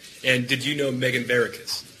 1997. And did you know Megan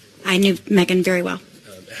Veracus? I knew Megan very well.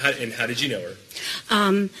 And how did you know her?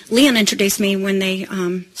 Leon introduced me when they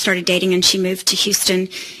started dating, and she moved to Houston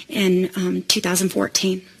in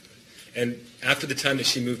 2014. And after the time that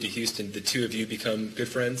she moved to Houston, did the two of you become good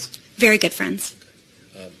friends? Very good friends.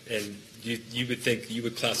 And you would think you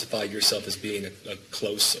would classify yourself as being a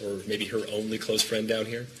close, or maybe her only close friend down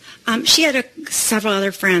here? She had several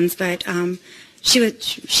other friends, but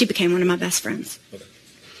she became one of my best friends. Okay.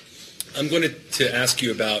 I'm going to ask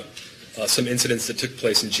you about some incidents that took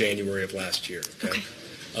place in January of last year. Okay.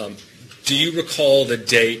 Do you recall the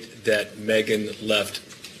date that Megan left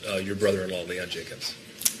your brother-in-law, Leon Jacobs?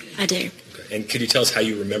 I do. Okay. And could you tell us how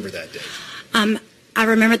you remember that date? I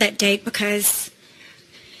remember that date because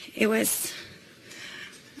it was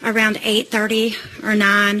around 8:30 or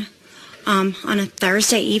 9 on a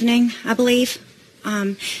Thursday evening, I believe.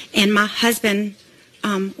 And my husband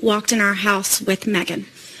walked in our house with Megan.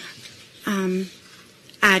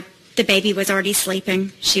 The baby was already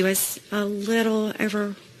sleeping. She was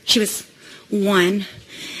she was 1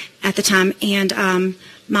 at the time, and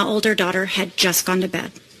my older daughter had just gone to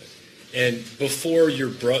bed. And before your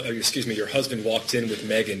husband walked in with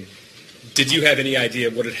Megan, did you have any idea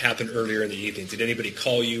what had happened earlier in the evening? Did anybody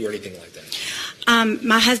call you or anything like that?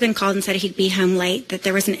 My husband called and said he'd be home late, that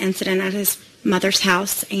there was an incident at his mother's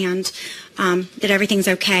house, and that everything's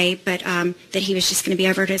okay, but that he was just going to be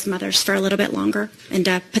over at his mother's for a little bit longer and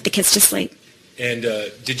put the kids to sleep. And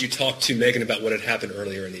did you talk to Megan about what had happened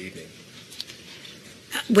earlier in the evening?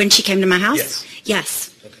 When she came to my house? Yes. Yes.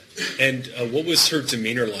 Okay. And what was her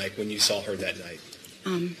demeanor like when you saw her that night?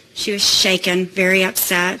 She was shaken, very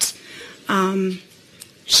upset.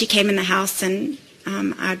 She came in the house, and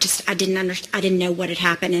I didn't know what had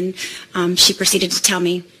happened, and she proceeded to tell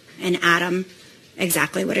me and Adam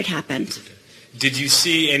exactly what had happened. Okay. Did you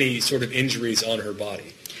see any sort of injuries on her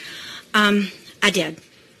body? I did.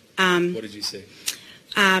 What did you see?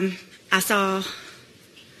 I saw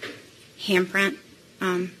handprint.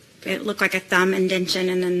 It looked like a thumb indentation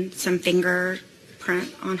and then some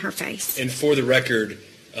fingerprint on her face. And for the record,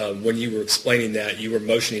 when you were explaining that, you were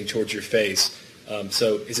motioning towards your face.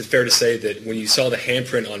 So is it fair to say that when you saw the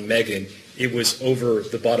handprint on Megan, it was over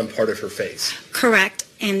the bottom part of her face? Correct.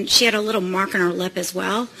 And she had a little mark on her lip as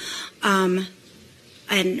well. And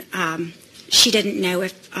she didn't know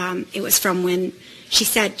if it was from when she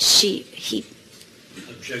said he...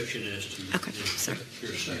 Objection as to... Okay, sorry.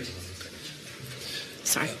 Your statement.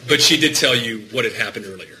 Sorry. But she did tell you what had happened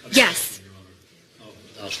earlier? Yes.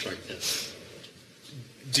 I'll strike that.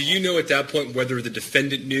 Do you know at that point whether the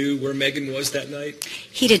defendant knew where Megan was that night?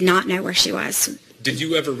 He did not know where she was. Did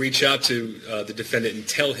you ever reach out to the defendant and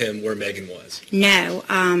tell him where Megan was? No.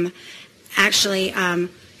 Actually,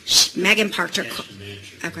 Megan parked her car.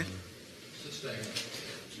 Okay.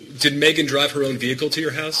 Did Megan drive her own vehicle to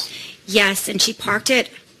your house? Yes, and she parked it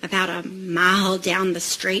about a mile down the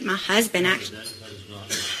street. My husband actually... That is not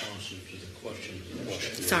responsive to the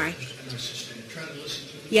question. Sorry.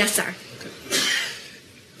 Yes, sir.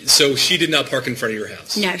 So she did not park in front of your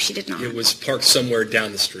house? No, she did not. It was parked somewhere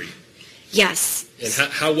down the street? Yes. And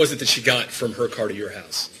how was it that she got from her car to your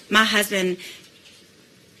house? My husband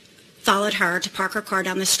followed her to park her car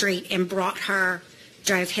down the street and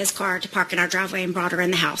drove his car to park in our driveway and brought her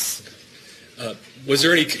in the house. Was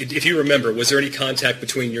there any, if you remember, was there any contact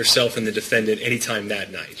between yourself and the defendant any time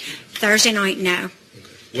that night? Thursday night, no. Okay.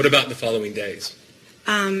 What about in the following days?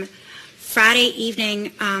 Friday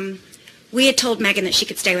evening, we had told Megan that she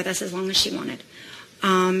could stay with us as long as she wanted.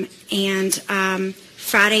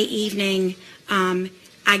 Friday evening, I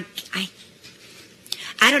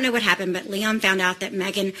don't know what happened, but Leon found out that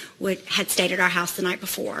Megan had stayed at our house the night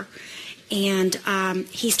before. And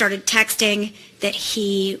he started texting that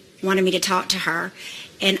he wanted me to talk to her.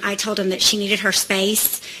 And I told him that she needed her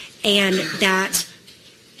space and that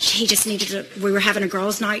he just needed to, we were having a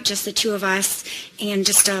girls' night, just the two of us, and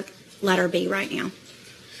just to let her be right now.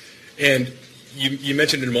 And you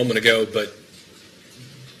mentioned it a moment ago, but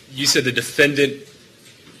you said the defendant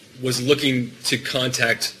was looking to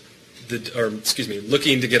contact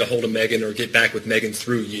looking to get a hold of Megan or get back with Megan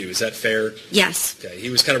through you. Is that fair? Yes. Okay. He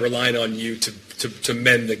was kind of relying on you to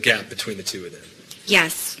mend the gap between the two of them.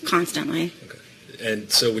 Yes, constantly. Okay.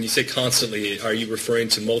 And so when you say constantly, are you referring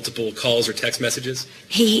to multiple calls or text messages?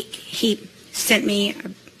 He sent me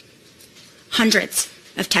hundreds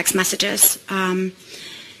of text messages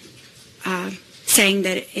saying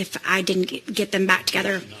that if I didn't get them back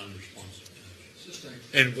together.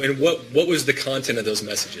 And what was the content of those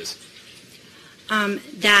messages?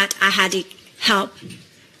 That I had to help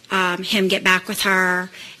him get back with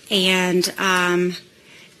her, and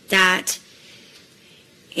that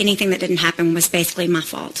anything that didn't happen was basically my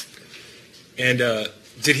fault. And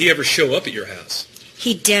did he ever show up at your house?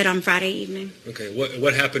 He did on Friday evening. Okay.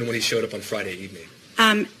 What happened when he showed up on Friday evening?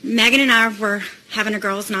 Megan and I were having a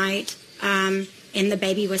girls' night, and the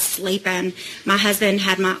baby was sleeping. My husband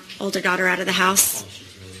had my older daughter out of the house.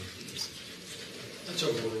 That's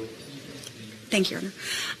overruled. Thank you, Your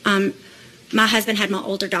Honor. My husband had my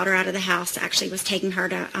older daughter out of the house, actually was taking her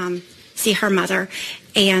to see her mother.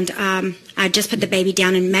 And I just put the baby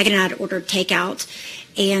down, and Megan and I had ordered takeout.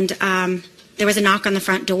 And there was a knock on the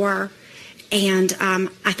front door, and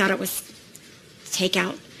I thought it was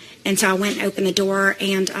takeout. And so I went and opened the door,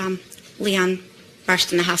 and Leon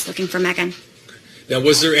rushed in the house looking for Megan. Now,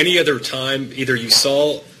 was there any other time either you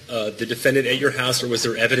saw the defendant at your house, or was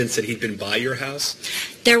there evidence that he'd been by your house?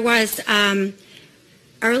 There was,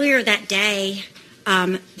 earlier that day,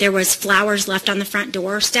 there was flowers left on the front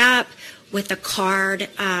doorstep with a card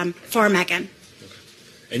for Megan. Okay.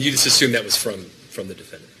 And you just assumed that was from the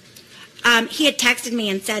defendant? He had texted me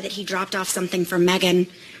and said that he dropped off something for Megan.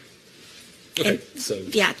 Okay.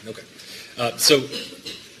 Yeah. Okay. So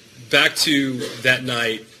back to that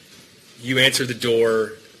night, you answer the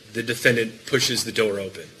door, the defendant pushes the door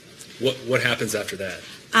open. What happens after that?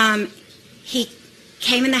 He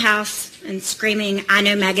came in the house and screaming, "I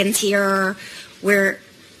know Megan's here. Where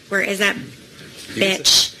is that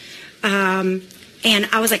bitch?" And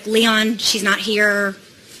I was like, "Leon, she's not here.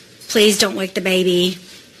 Please don't wake the baby.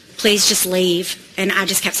 Please just leave." And I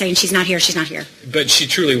just kept saying, "She's not here. She's not here." But she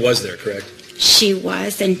truly was there, correct? She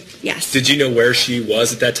was, and yes. Did you know where she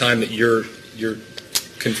was at that time that you're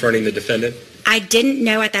confronting the defendant? I didn't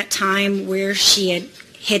know at that time where she had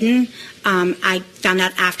hidden. I found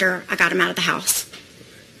out after I got him out of the house.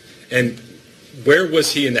 And where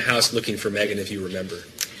was he in the house looking for Megan, if you remember?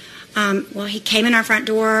 Well, he came in our front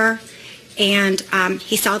door, and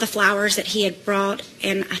he saw the flowers that he had brought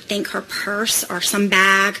in, I think, her purse or some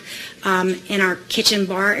bag in our kitchen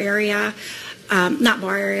bar area. Not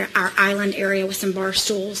bar area, our island area with some bar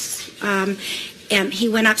stools. And he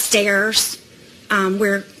went upstairs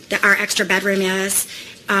where our extra bedroom is,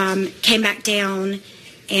 came back down,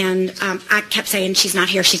 and I kept saying, "She's not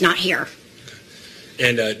here, she's not here."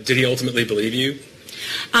 And did he ultimately believe you?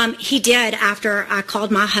 He did after I called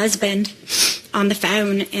my husband on the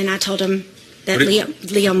phone, and I told him that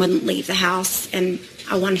Leon wouldn't leave the house, and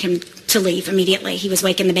I wanted him to leave immediately. He was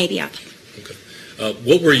waking the baby up. Okay.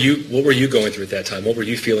 What were you going through at that time? What were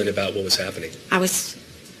you feeling about what was happening? I was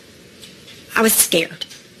scared.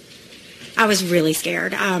 I was really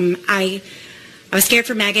scared. I was scared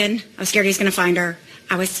for Megan. I was scared he was going to find her.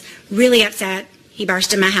 I was really upset. He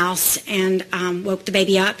burst in my house and woke the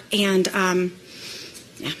baby up. And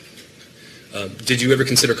yeah. Did you ever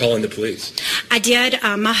consider calling the police? I did.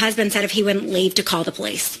 My husband said if he wouldn't leave to call the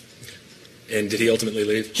police. And did he ultimately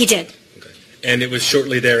leave? He did. Okay. And it was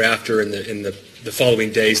shortly thereafter in the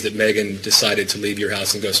following days that Megan decided to leave your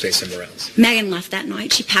house and go stay somewhere else. Megan left that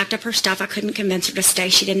night. She packed up her stuff. I couldn't convince her to stay.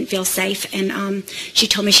 She didn't feel safe, and she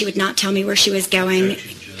told me she would not tell me where she was going.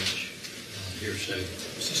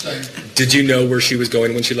 Did you know where she was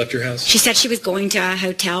going when she left your house? She said she was going to a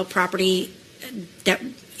hotel property that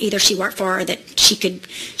either she worked for or that she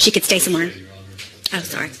could stay somewhere. Oh,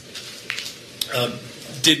 sorry.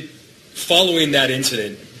 Following that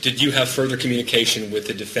incident, did you have further communication with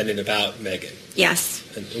the defendant about Megan? Yes.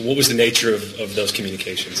 And what was the nature of those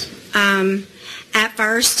communications? At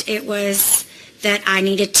first, it was that I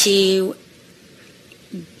needed to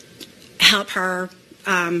help her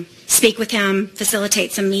speak with him,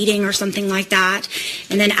 facilitate some meeting or something like that.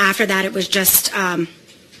 And then after that, it was just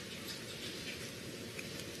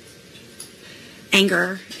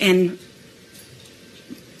anger. And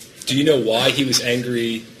do you know why he was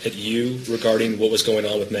angry at you regarding what was going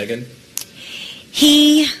on with Megan?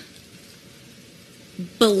 He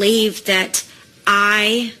believe that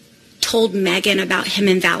I told Megan about him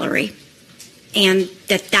and Valerie, and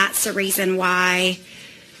that's the reason why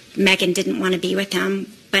Megan didn't want to be with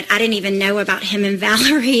him. But I didn't even know about him and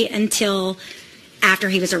Valerie until after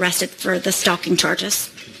he was arrested for the stalking charges.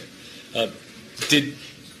 Did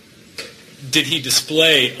he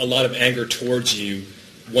display a lot of anger towards you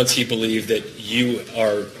once he believed that you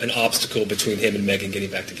are an obstacle between him and Megan getting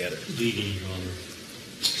back together?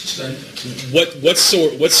 What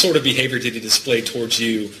sort of behavior did he display towards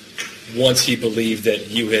you once he believed that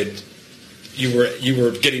you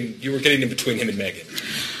were getting in between him and Megan?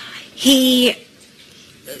 He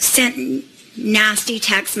sent nasty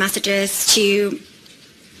text messages to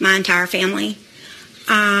my entire family,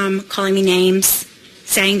 calling me names,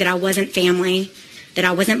 saying that I wasn't family, that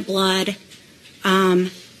I wasn't blood,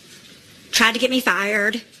 tried to get me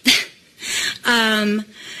fired,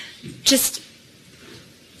 just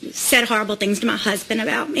said horrible things to my husband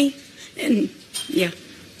about me, and yeah,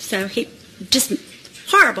 so he just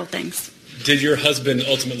horrible things. Did your husband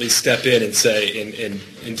ultimately step in and say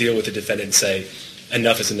and deal with the defendant and say,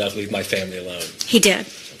 enough is enough, leave my family alone? He did.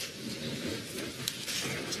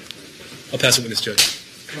 I'll pass it with this judge.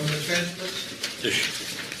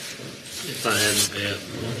 If I hadn't, yeah.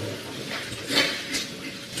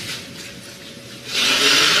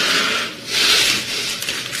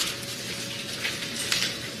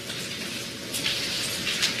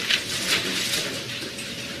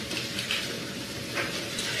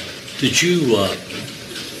 Did you,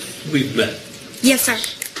 we've met. Yes, sir.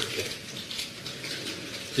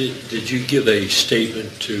 Did you give a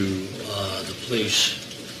statement to the police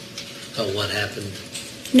about what happened?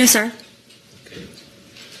 No, sir. Okay.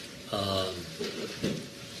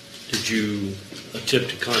 Did you attempt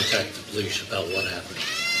to contact the police about what happened?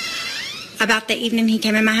 About the evening he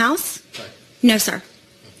came in my house? Right. No, sir.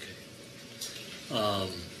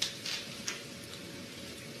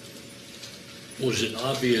 Was it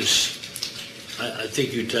obvious, I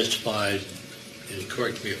think you testified, and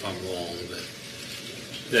correct me if I'm wrong,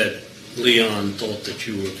 that Leon thought that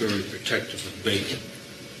you were very protective of Megan?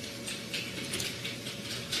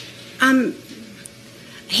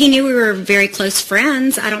 He knew we were very close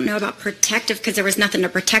friends. I don't know about protective because there was nothing to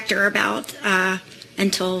protect her about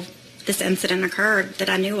until this incident occurred that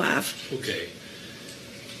I knew of. Okay.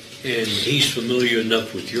 And he's familiar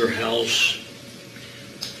enough with your house,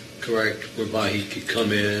 correct, whereby he could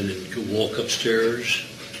come in and could walk upstairs?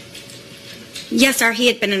 Yes, sir. He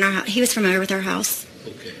had been in our house. He was familiar with our house.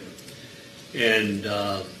 Okay. And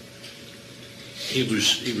he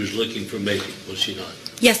was looking for Megan, was he not?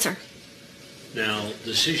 Yes, sir. Now,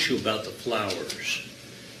 this issue about the flowers,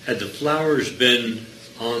 had the flowers been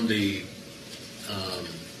on the,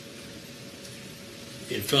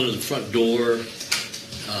 in front of the front door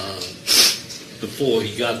before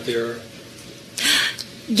he got there?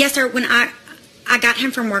 Yes, sir. When I got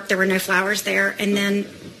him from work, there were no flowers there. And then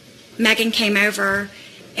Megan came over,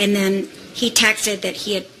 and then he texted that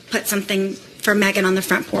he had put something for Megan on the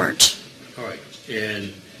front porch. All right.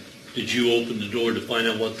 And did you open the door to find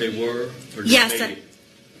out what they were? Or did Yes, Megan?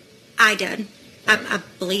 I did. I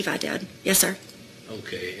believe I did. Yes, sir.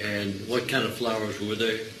 Okay. And what kind of flowers were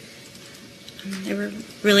they? They were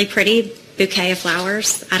really pretty, bouquet of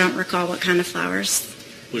flowers. I don't recall what kind of flowers.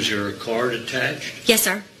 Was there a card attached? Yes,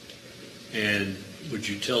 sir. And would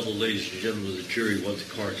you tell the ladies and gentlemen of the jury what the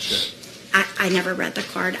card said? I never read the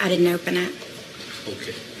card. I didn't open it.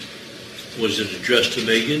 Okay. Was it addressed to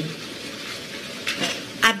Megan?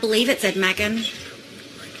 I believe it said Megan.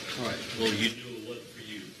 All right. Well, you knew it wasn't for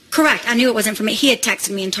you. Correct. I knew it wasn't for me. He had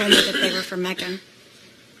texted me and told me that they were for Megan.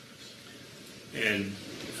 And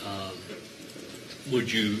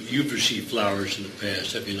you've received flowers in the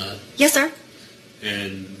past, have you not? Yes, sir.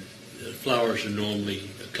 And flowers are normally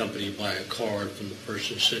accompanied by a card from the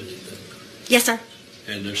person sending them. Yes, sir.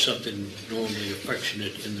 And there's something normally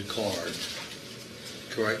affectionate in the card,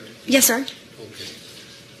 correct? Yes, sir. Okay.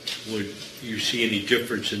 Would you see any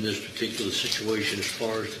difference in this particular situation as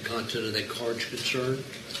far as the content of that card is concerned?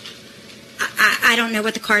 I don't know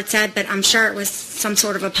what the card said, but I'm sure it was some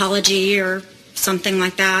sort of apology or something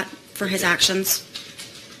like that for his actions.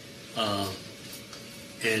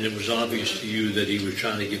 And it was obvious to you that he was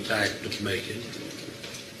trying to get back with Megan?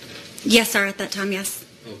 Yes, sir, at that time, yes.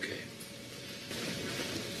 Okay.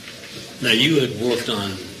 Now, you had worked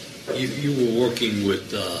on, you were working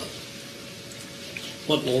with,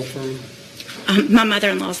 what law firm? My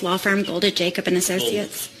mother-in-law's law firm, Golda, Jacob &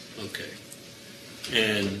 Associates. Okay.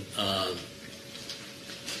 And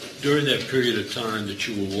during that period of time that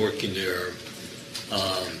you were working there,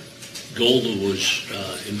 Golda was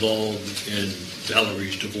involved in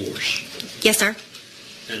Valerie's divorce. Yes, sir.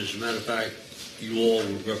 And as a matter of fact, you all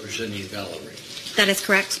were representing Valerie. That is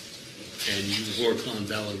correct. And you worked on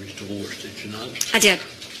Valerie's divorce, did you not? I did.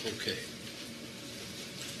 Okay.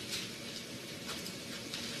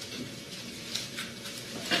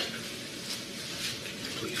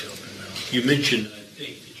 Please help him out. You mentioned, I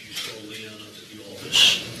think, that you saw Leon at the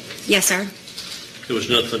office. Yes, sir. There was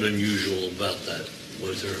nothing unusual about that,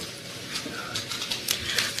 was there?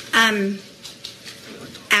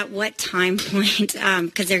 At what time point?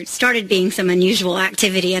 Because there started being some unusual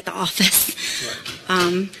activity at the office.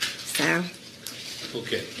 Right. So.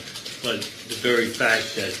 Okay. But the very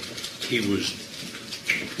fact that he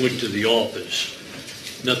went to the office,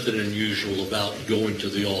 nothing unusual about going to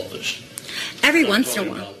the office. Every Not once in a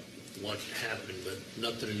talking while. about what happened, but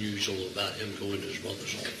nothing unusual about him going to his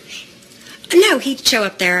mother's office. No, he'd show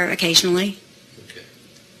up there occasionally. Okay.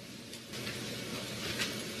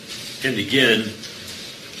 And again,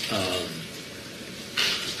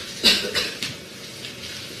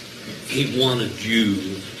 he wanted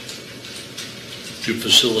you to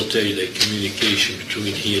facilitate a communication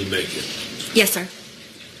between he and Megan. Yes, sir.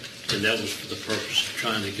 And that was for the purpose of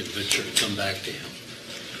trying to convince her to come back to him.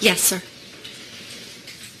 Yes, sir.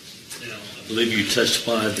 Now, I believe you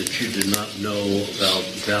testified that you did not know about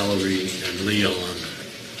Valerie and Leon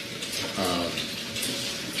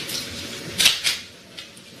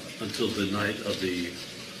until the night of the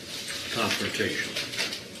confrontation.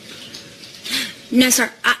 No,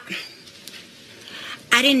 sir.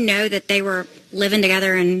 I didn't know that they were living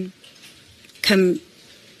together and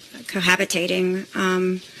cohabitating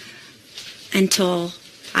until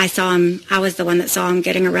I saw him. I was the one that saw him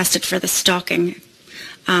getting arrested for the stalking.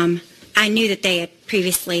 I knew that they had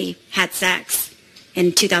previously had sex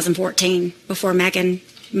in 2014 before Megan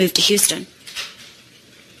moved to Houston.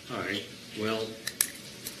 All right. Well,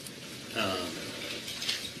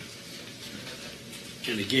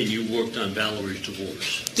 and again, you worked on Valerie's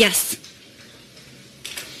divorce. Yes.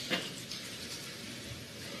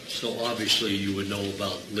 So obviously you would know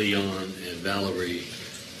about Leon and Valerie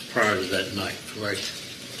prior to that night, correct?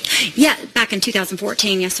 Yeah, back in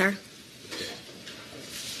 2014, yes, sir.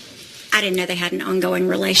 I didn't know they had an ongoing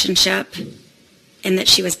relationship and that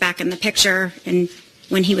she was back in the picture and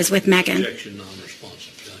when he was with Megan. Objection, non-responsive.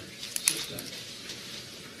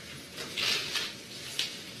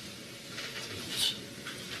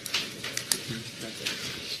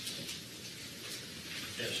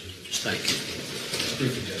 Thank you.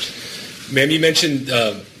 Ma'am, you mentioned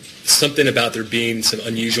something about there being some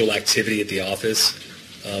unusual activity at the office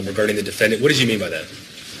regarding the defendant. What did you mean by that?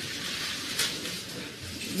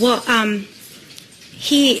 Well,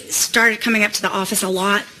 he started coming up to the office a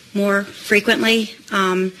lot more frequently.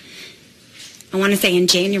 I want to say in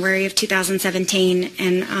January of 2017,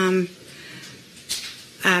 and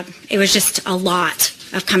it was just a lot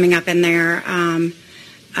of coming up in there,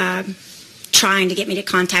 trying to get me to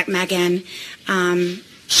contact Megan,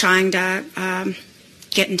 trying to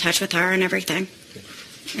get in touch with her and everything.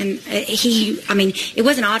 And it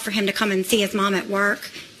wasn't odd for him to come and see his mom at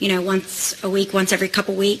work, once a week, once every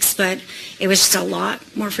couple weeks, but it was just a lot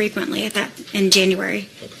more frequently in January.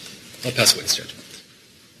 Okay. I'll pass away, Judge.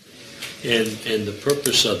 And the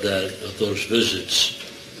purpose of those visits,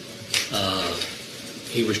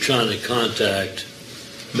 he was trying to contact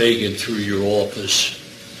Megan through your office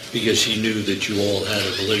because he knew that you all had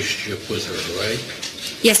a relationship with her, right?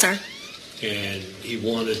 Yes, sir. And he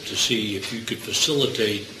wanted to see if you could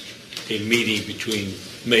facilitate a meeting between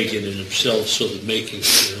Megan and himself so that Megan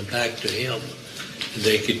could come back to him and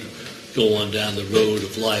they could go on down the road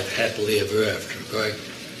of life happily ever after, right?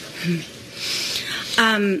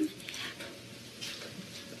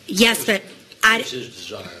 Yes, but That was his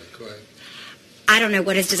desire, correct? I don't know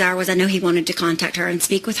what his desire was. I know he wanted to contact her and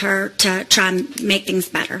speak with her to try and make things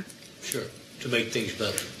better. Sure, to make things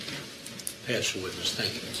better. Pass the witness.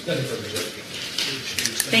 Thank you.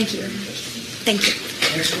 Thank you. Thank you.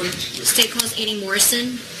 Next witness. State Clause 80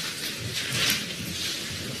 Morrison.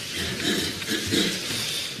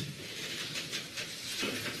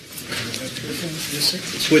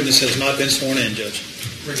 This witness has not been sworn in, Judge.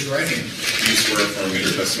 Raise your right hand. Do you swear affirm that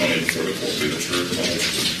your testimony before the court will be the truth, the whole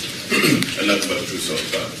truth, and nothing but the truth, so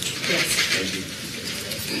help God? Yes. Thank you.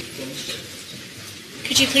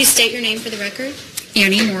 Could you please state your name for the record?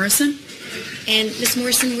 Annie Morrison. And Ms.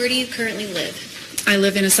 Morrison, where do you currently live? I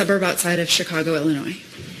live in a suburb outside of Chicago, Illinois.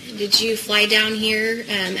 Did you fly down here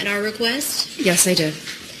at our request? Yes, I did.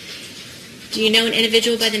 Do you know an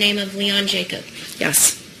individual by the name of Leon Jacob?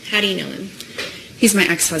 Yes. How do you know him? He's my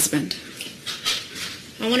ex-husband.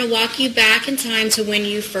 I want to walk you back in time to when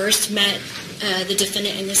you first met the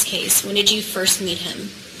defendant in this case. When did you first meet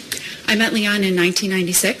him? I met Leon in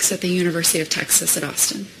 1996 at the University of Texas at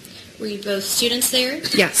Austin. Were you both students there?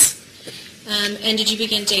 Yes. And did you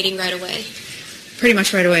begin dating right away? Pretty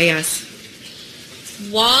much right away, yes.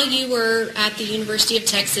 While you were at the University of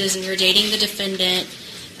Texas and you're dating the defendant,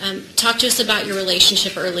 talk to us about your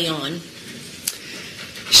relationship early on.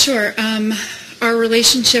 Sure. Our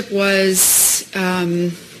relationship was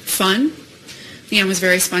fun. Leon was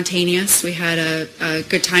very spontaneous. We had a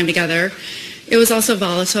good time together. It was also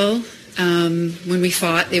volatile. When we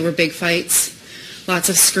fought, they were big fights, lots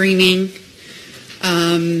of screaming.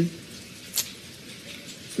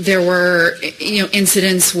 There were,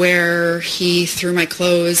 incidents where he threw my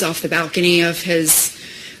clothes off the balcony of his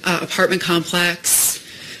apartment complex.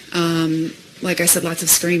 Like I said, lots of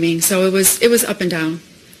screaming. So it was up and down.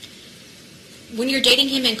 When you're dating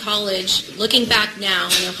him in college, looking back now,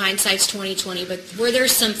 hindsight's 20/20, but were there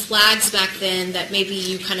some flags back then that maybe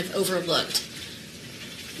you kind of overlooked?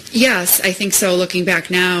 Yes, I think so. Looking back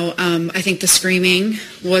now, I think the screaming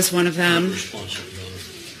was one of them. It's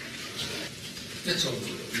over.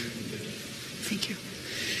 Thank you.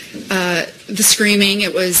 The screaming,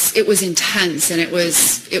 it was intense, and it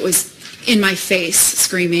was in my face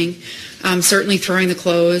screaming. Certainly throwing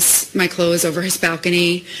my clothes over his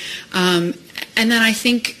balcony. And then I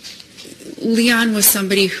think Leon was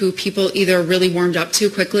somebody who people either really warmed up to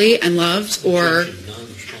quickly and loved, or...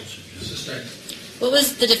 What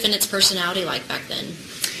was the defendant's personality like back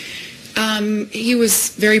then? He was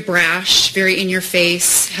very brash, very in your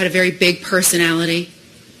face, had a very big personality.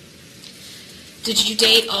 Did you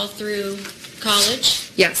date all through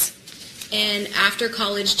college? Yes. And after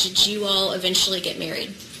college, did you all eventually get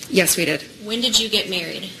married? Yes, we did. When did you get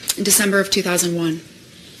married? In December of 2001.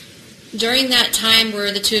 During that time,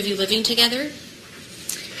 were the two of you living together?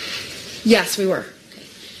 Yes, we were. Okay.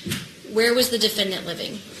 Where was the defendant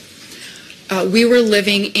living? We were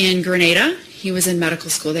living in Grenada. He was in medical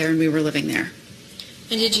school there, and we were living there.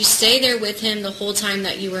 And did you stay there with him the whole time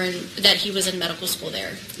that he was in medical school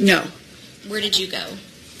there? No. Where did you go?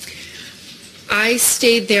 I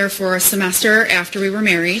stayed there for a semester after we were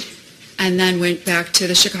married, and then went back to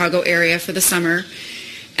the Chicago area for the summer.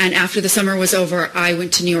 And after the summer was over, I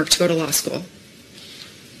went to New York to go to law school.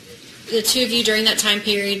 The two of you during that time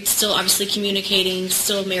period still obviously communicating,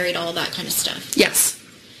 still married, all that kind of stuff? Yes.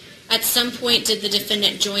 At some point, did the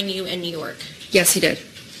defendant join you in New York? Yes, he did.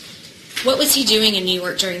 What was he doing in New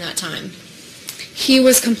York during that time? He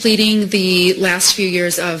was completing the last few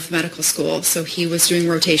years of medical school, so he was doing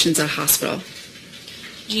rotations at a hospital.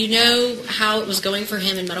 Do you know how it was going for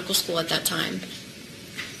him in medical school at that time?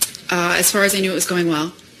 As far as I knew, it was going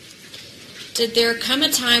well. Did there come a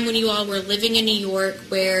time when you all were living in New York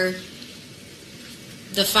where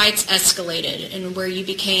the fights escalated and where you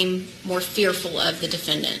became more fearful of the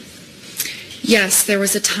defendant? Yes, there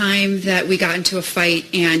was a time that we got into a fight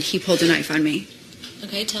and he pulled a knife on me.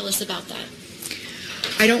 Okay, tell us about that.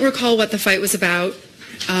 I don't recall what the fight was about.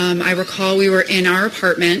 I recall we were in our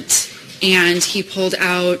apartment and he pulled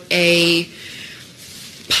out a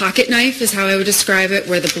pocket knife, is how I would describe it,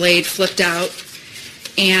 where the blade flipped out,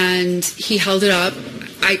 and he held it up.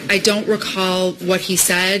 I don't recall what he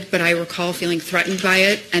said, but I recall feeling threatened by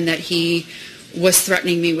it and that he was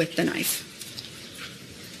threatening me with the knife.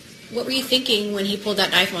 What were you thinking when he pulled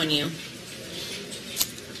that knife on you?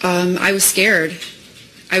 I was scared.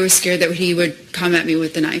 I was scared that he would come at me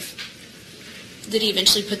with the knife. Did he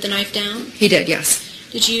eventually put the knife down? He did, yes.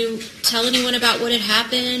 Did you tell anyone about what had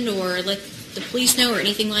happened or let the police know or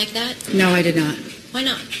anything like that? No, I did not. Why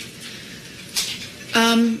not?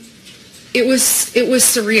 It was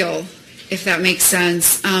surreal, if that makes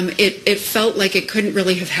sense. It felt like it couldn't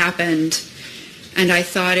really have happened, and I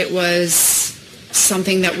thought it was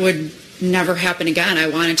something that would never happen again. I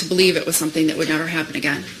wanted to believe it was something that would never happen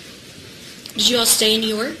again. Did you all stay in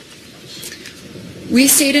New York? We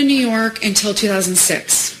stayed in New York until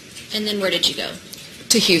 2006. And then where did you go?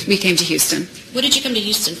 We came to Houston. What did you come to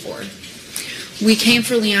Houston for? We came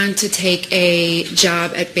for Leon to take a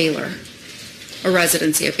job at Baylor, a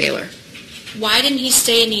residency at Baylor. Why didn't he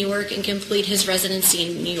stay in New York and complete his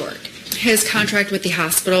residency in New York? His contract with the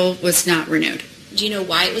hospital was not renewed. Do you know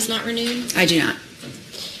why it was not renewed? I do not.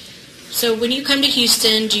 So when you come to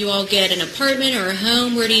Houston, do you all get an apartment or a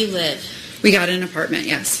home? Where do you live? We got an apartment,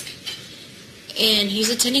 yes. And he's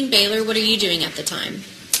attending Baylor. What are you doing at the time?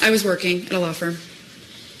 I was working at a law firm.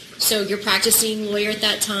 So you're practicing lawyer at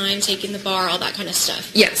that time, taking the bar, all that kind of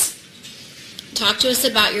stuff? Yes. Talk to us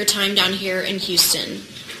about your time down here in Houston.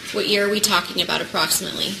 What year are we talking about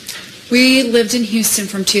approximately? We lived in Houston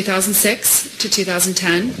from 2006 to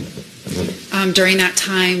 2010. During that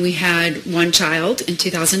time, we had one child in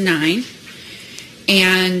 2009.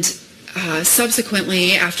 And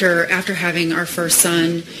subsequently, after having our first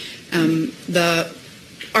son, the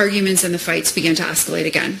arguments and the fights began to escalate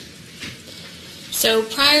again. So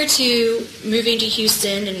prior to moving to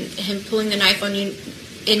Houston and him pulling the knife on you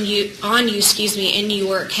in New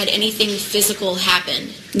York, had anything physical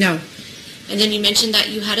happened? No. And then you mentioned that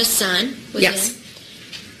you had a son with Yes. him.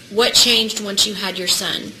 What changed once you had your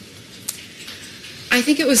son? I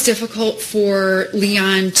think it was difficult for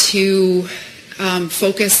Leon to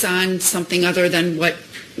focus on something other than what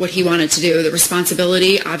he wanted to do. The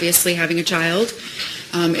responsibility, obviously having a child,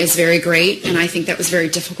 is very great, and I think that was very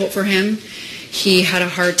difficult for him. He had a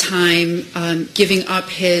hard time giving up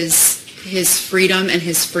his freedom and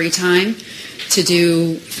his free time to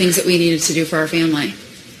do things that we needed to do for our family.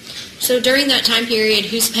 So during that time period,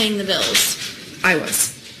 who's paying the bills? I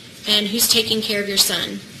was. And who's taking care of your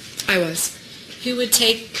son? I was. Who would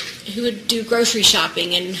do grocery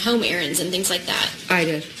shopping and home errands and things like that? I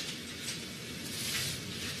did.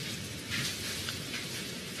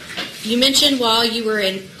 You mentioned while you were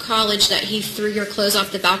in college that he threw your clothes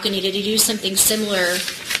off the balcony. Did he do something similar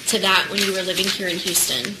to that when you were living here in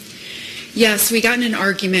Houston? Yes, we got in an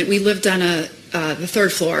argument. We lived on the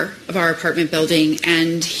third floor of our apartment building,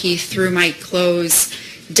 and he threw my clothes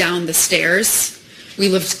down the stairs. We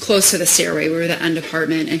lived close to the stairway. We were the end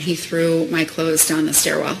apartment, and he threw my clothes down the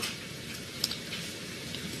stairwell.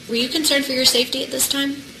 Were you concerned for your safety at this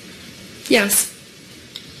time? Yes.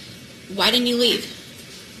 Why didn't you leave?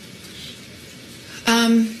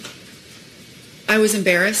 I was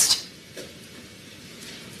embarrassed.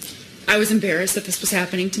 I was embarrassed that this was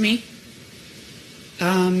happening to me.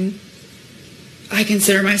 I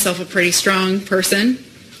consider myself a pretty strong person,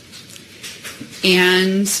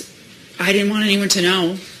 and I didn't want anyone to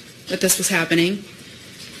know that this was happening.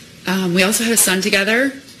 We also had a son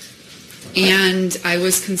together, and I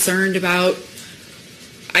was concerned about,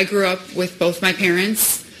 I grew up with both my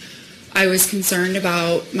parents. I was concerned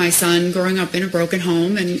about my son growing up in a broken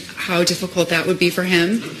home and how difficult that would be for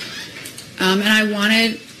him. And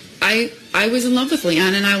I was in love with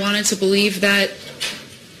Leon, and I wanted to believe that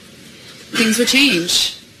things would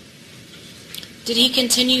change. Did he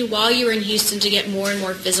continue while you were in Houston to get more and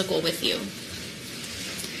more physical with you?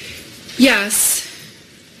 Yes.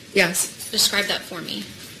 Yes. Describe that for me.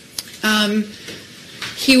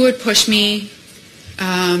 He would push me,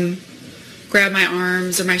 grab my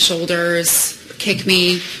arms or my shoulders, kick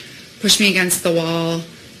me, push me against the wall.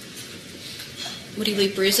 Would he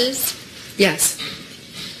leave bruises? Yes.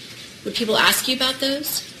 Would people ask you about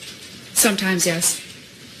those? Sometimes, yes.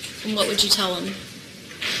 And what would you tell them?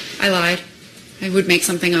 I lied. I would make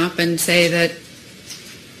something up and say that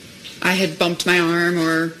I had bumped my arm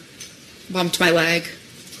or bumped my leg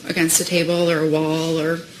against a table or a wall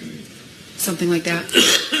or something like that.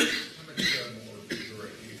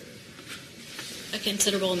 A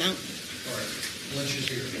considerable amount. All right, lunch is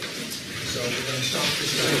here. So we're going to stop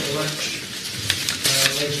this guy for lunch.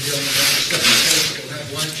 Ladies and gentlemen, we're going to step in place. We'll have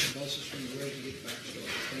lunch.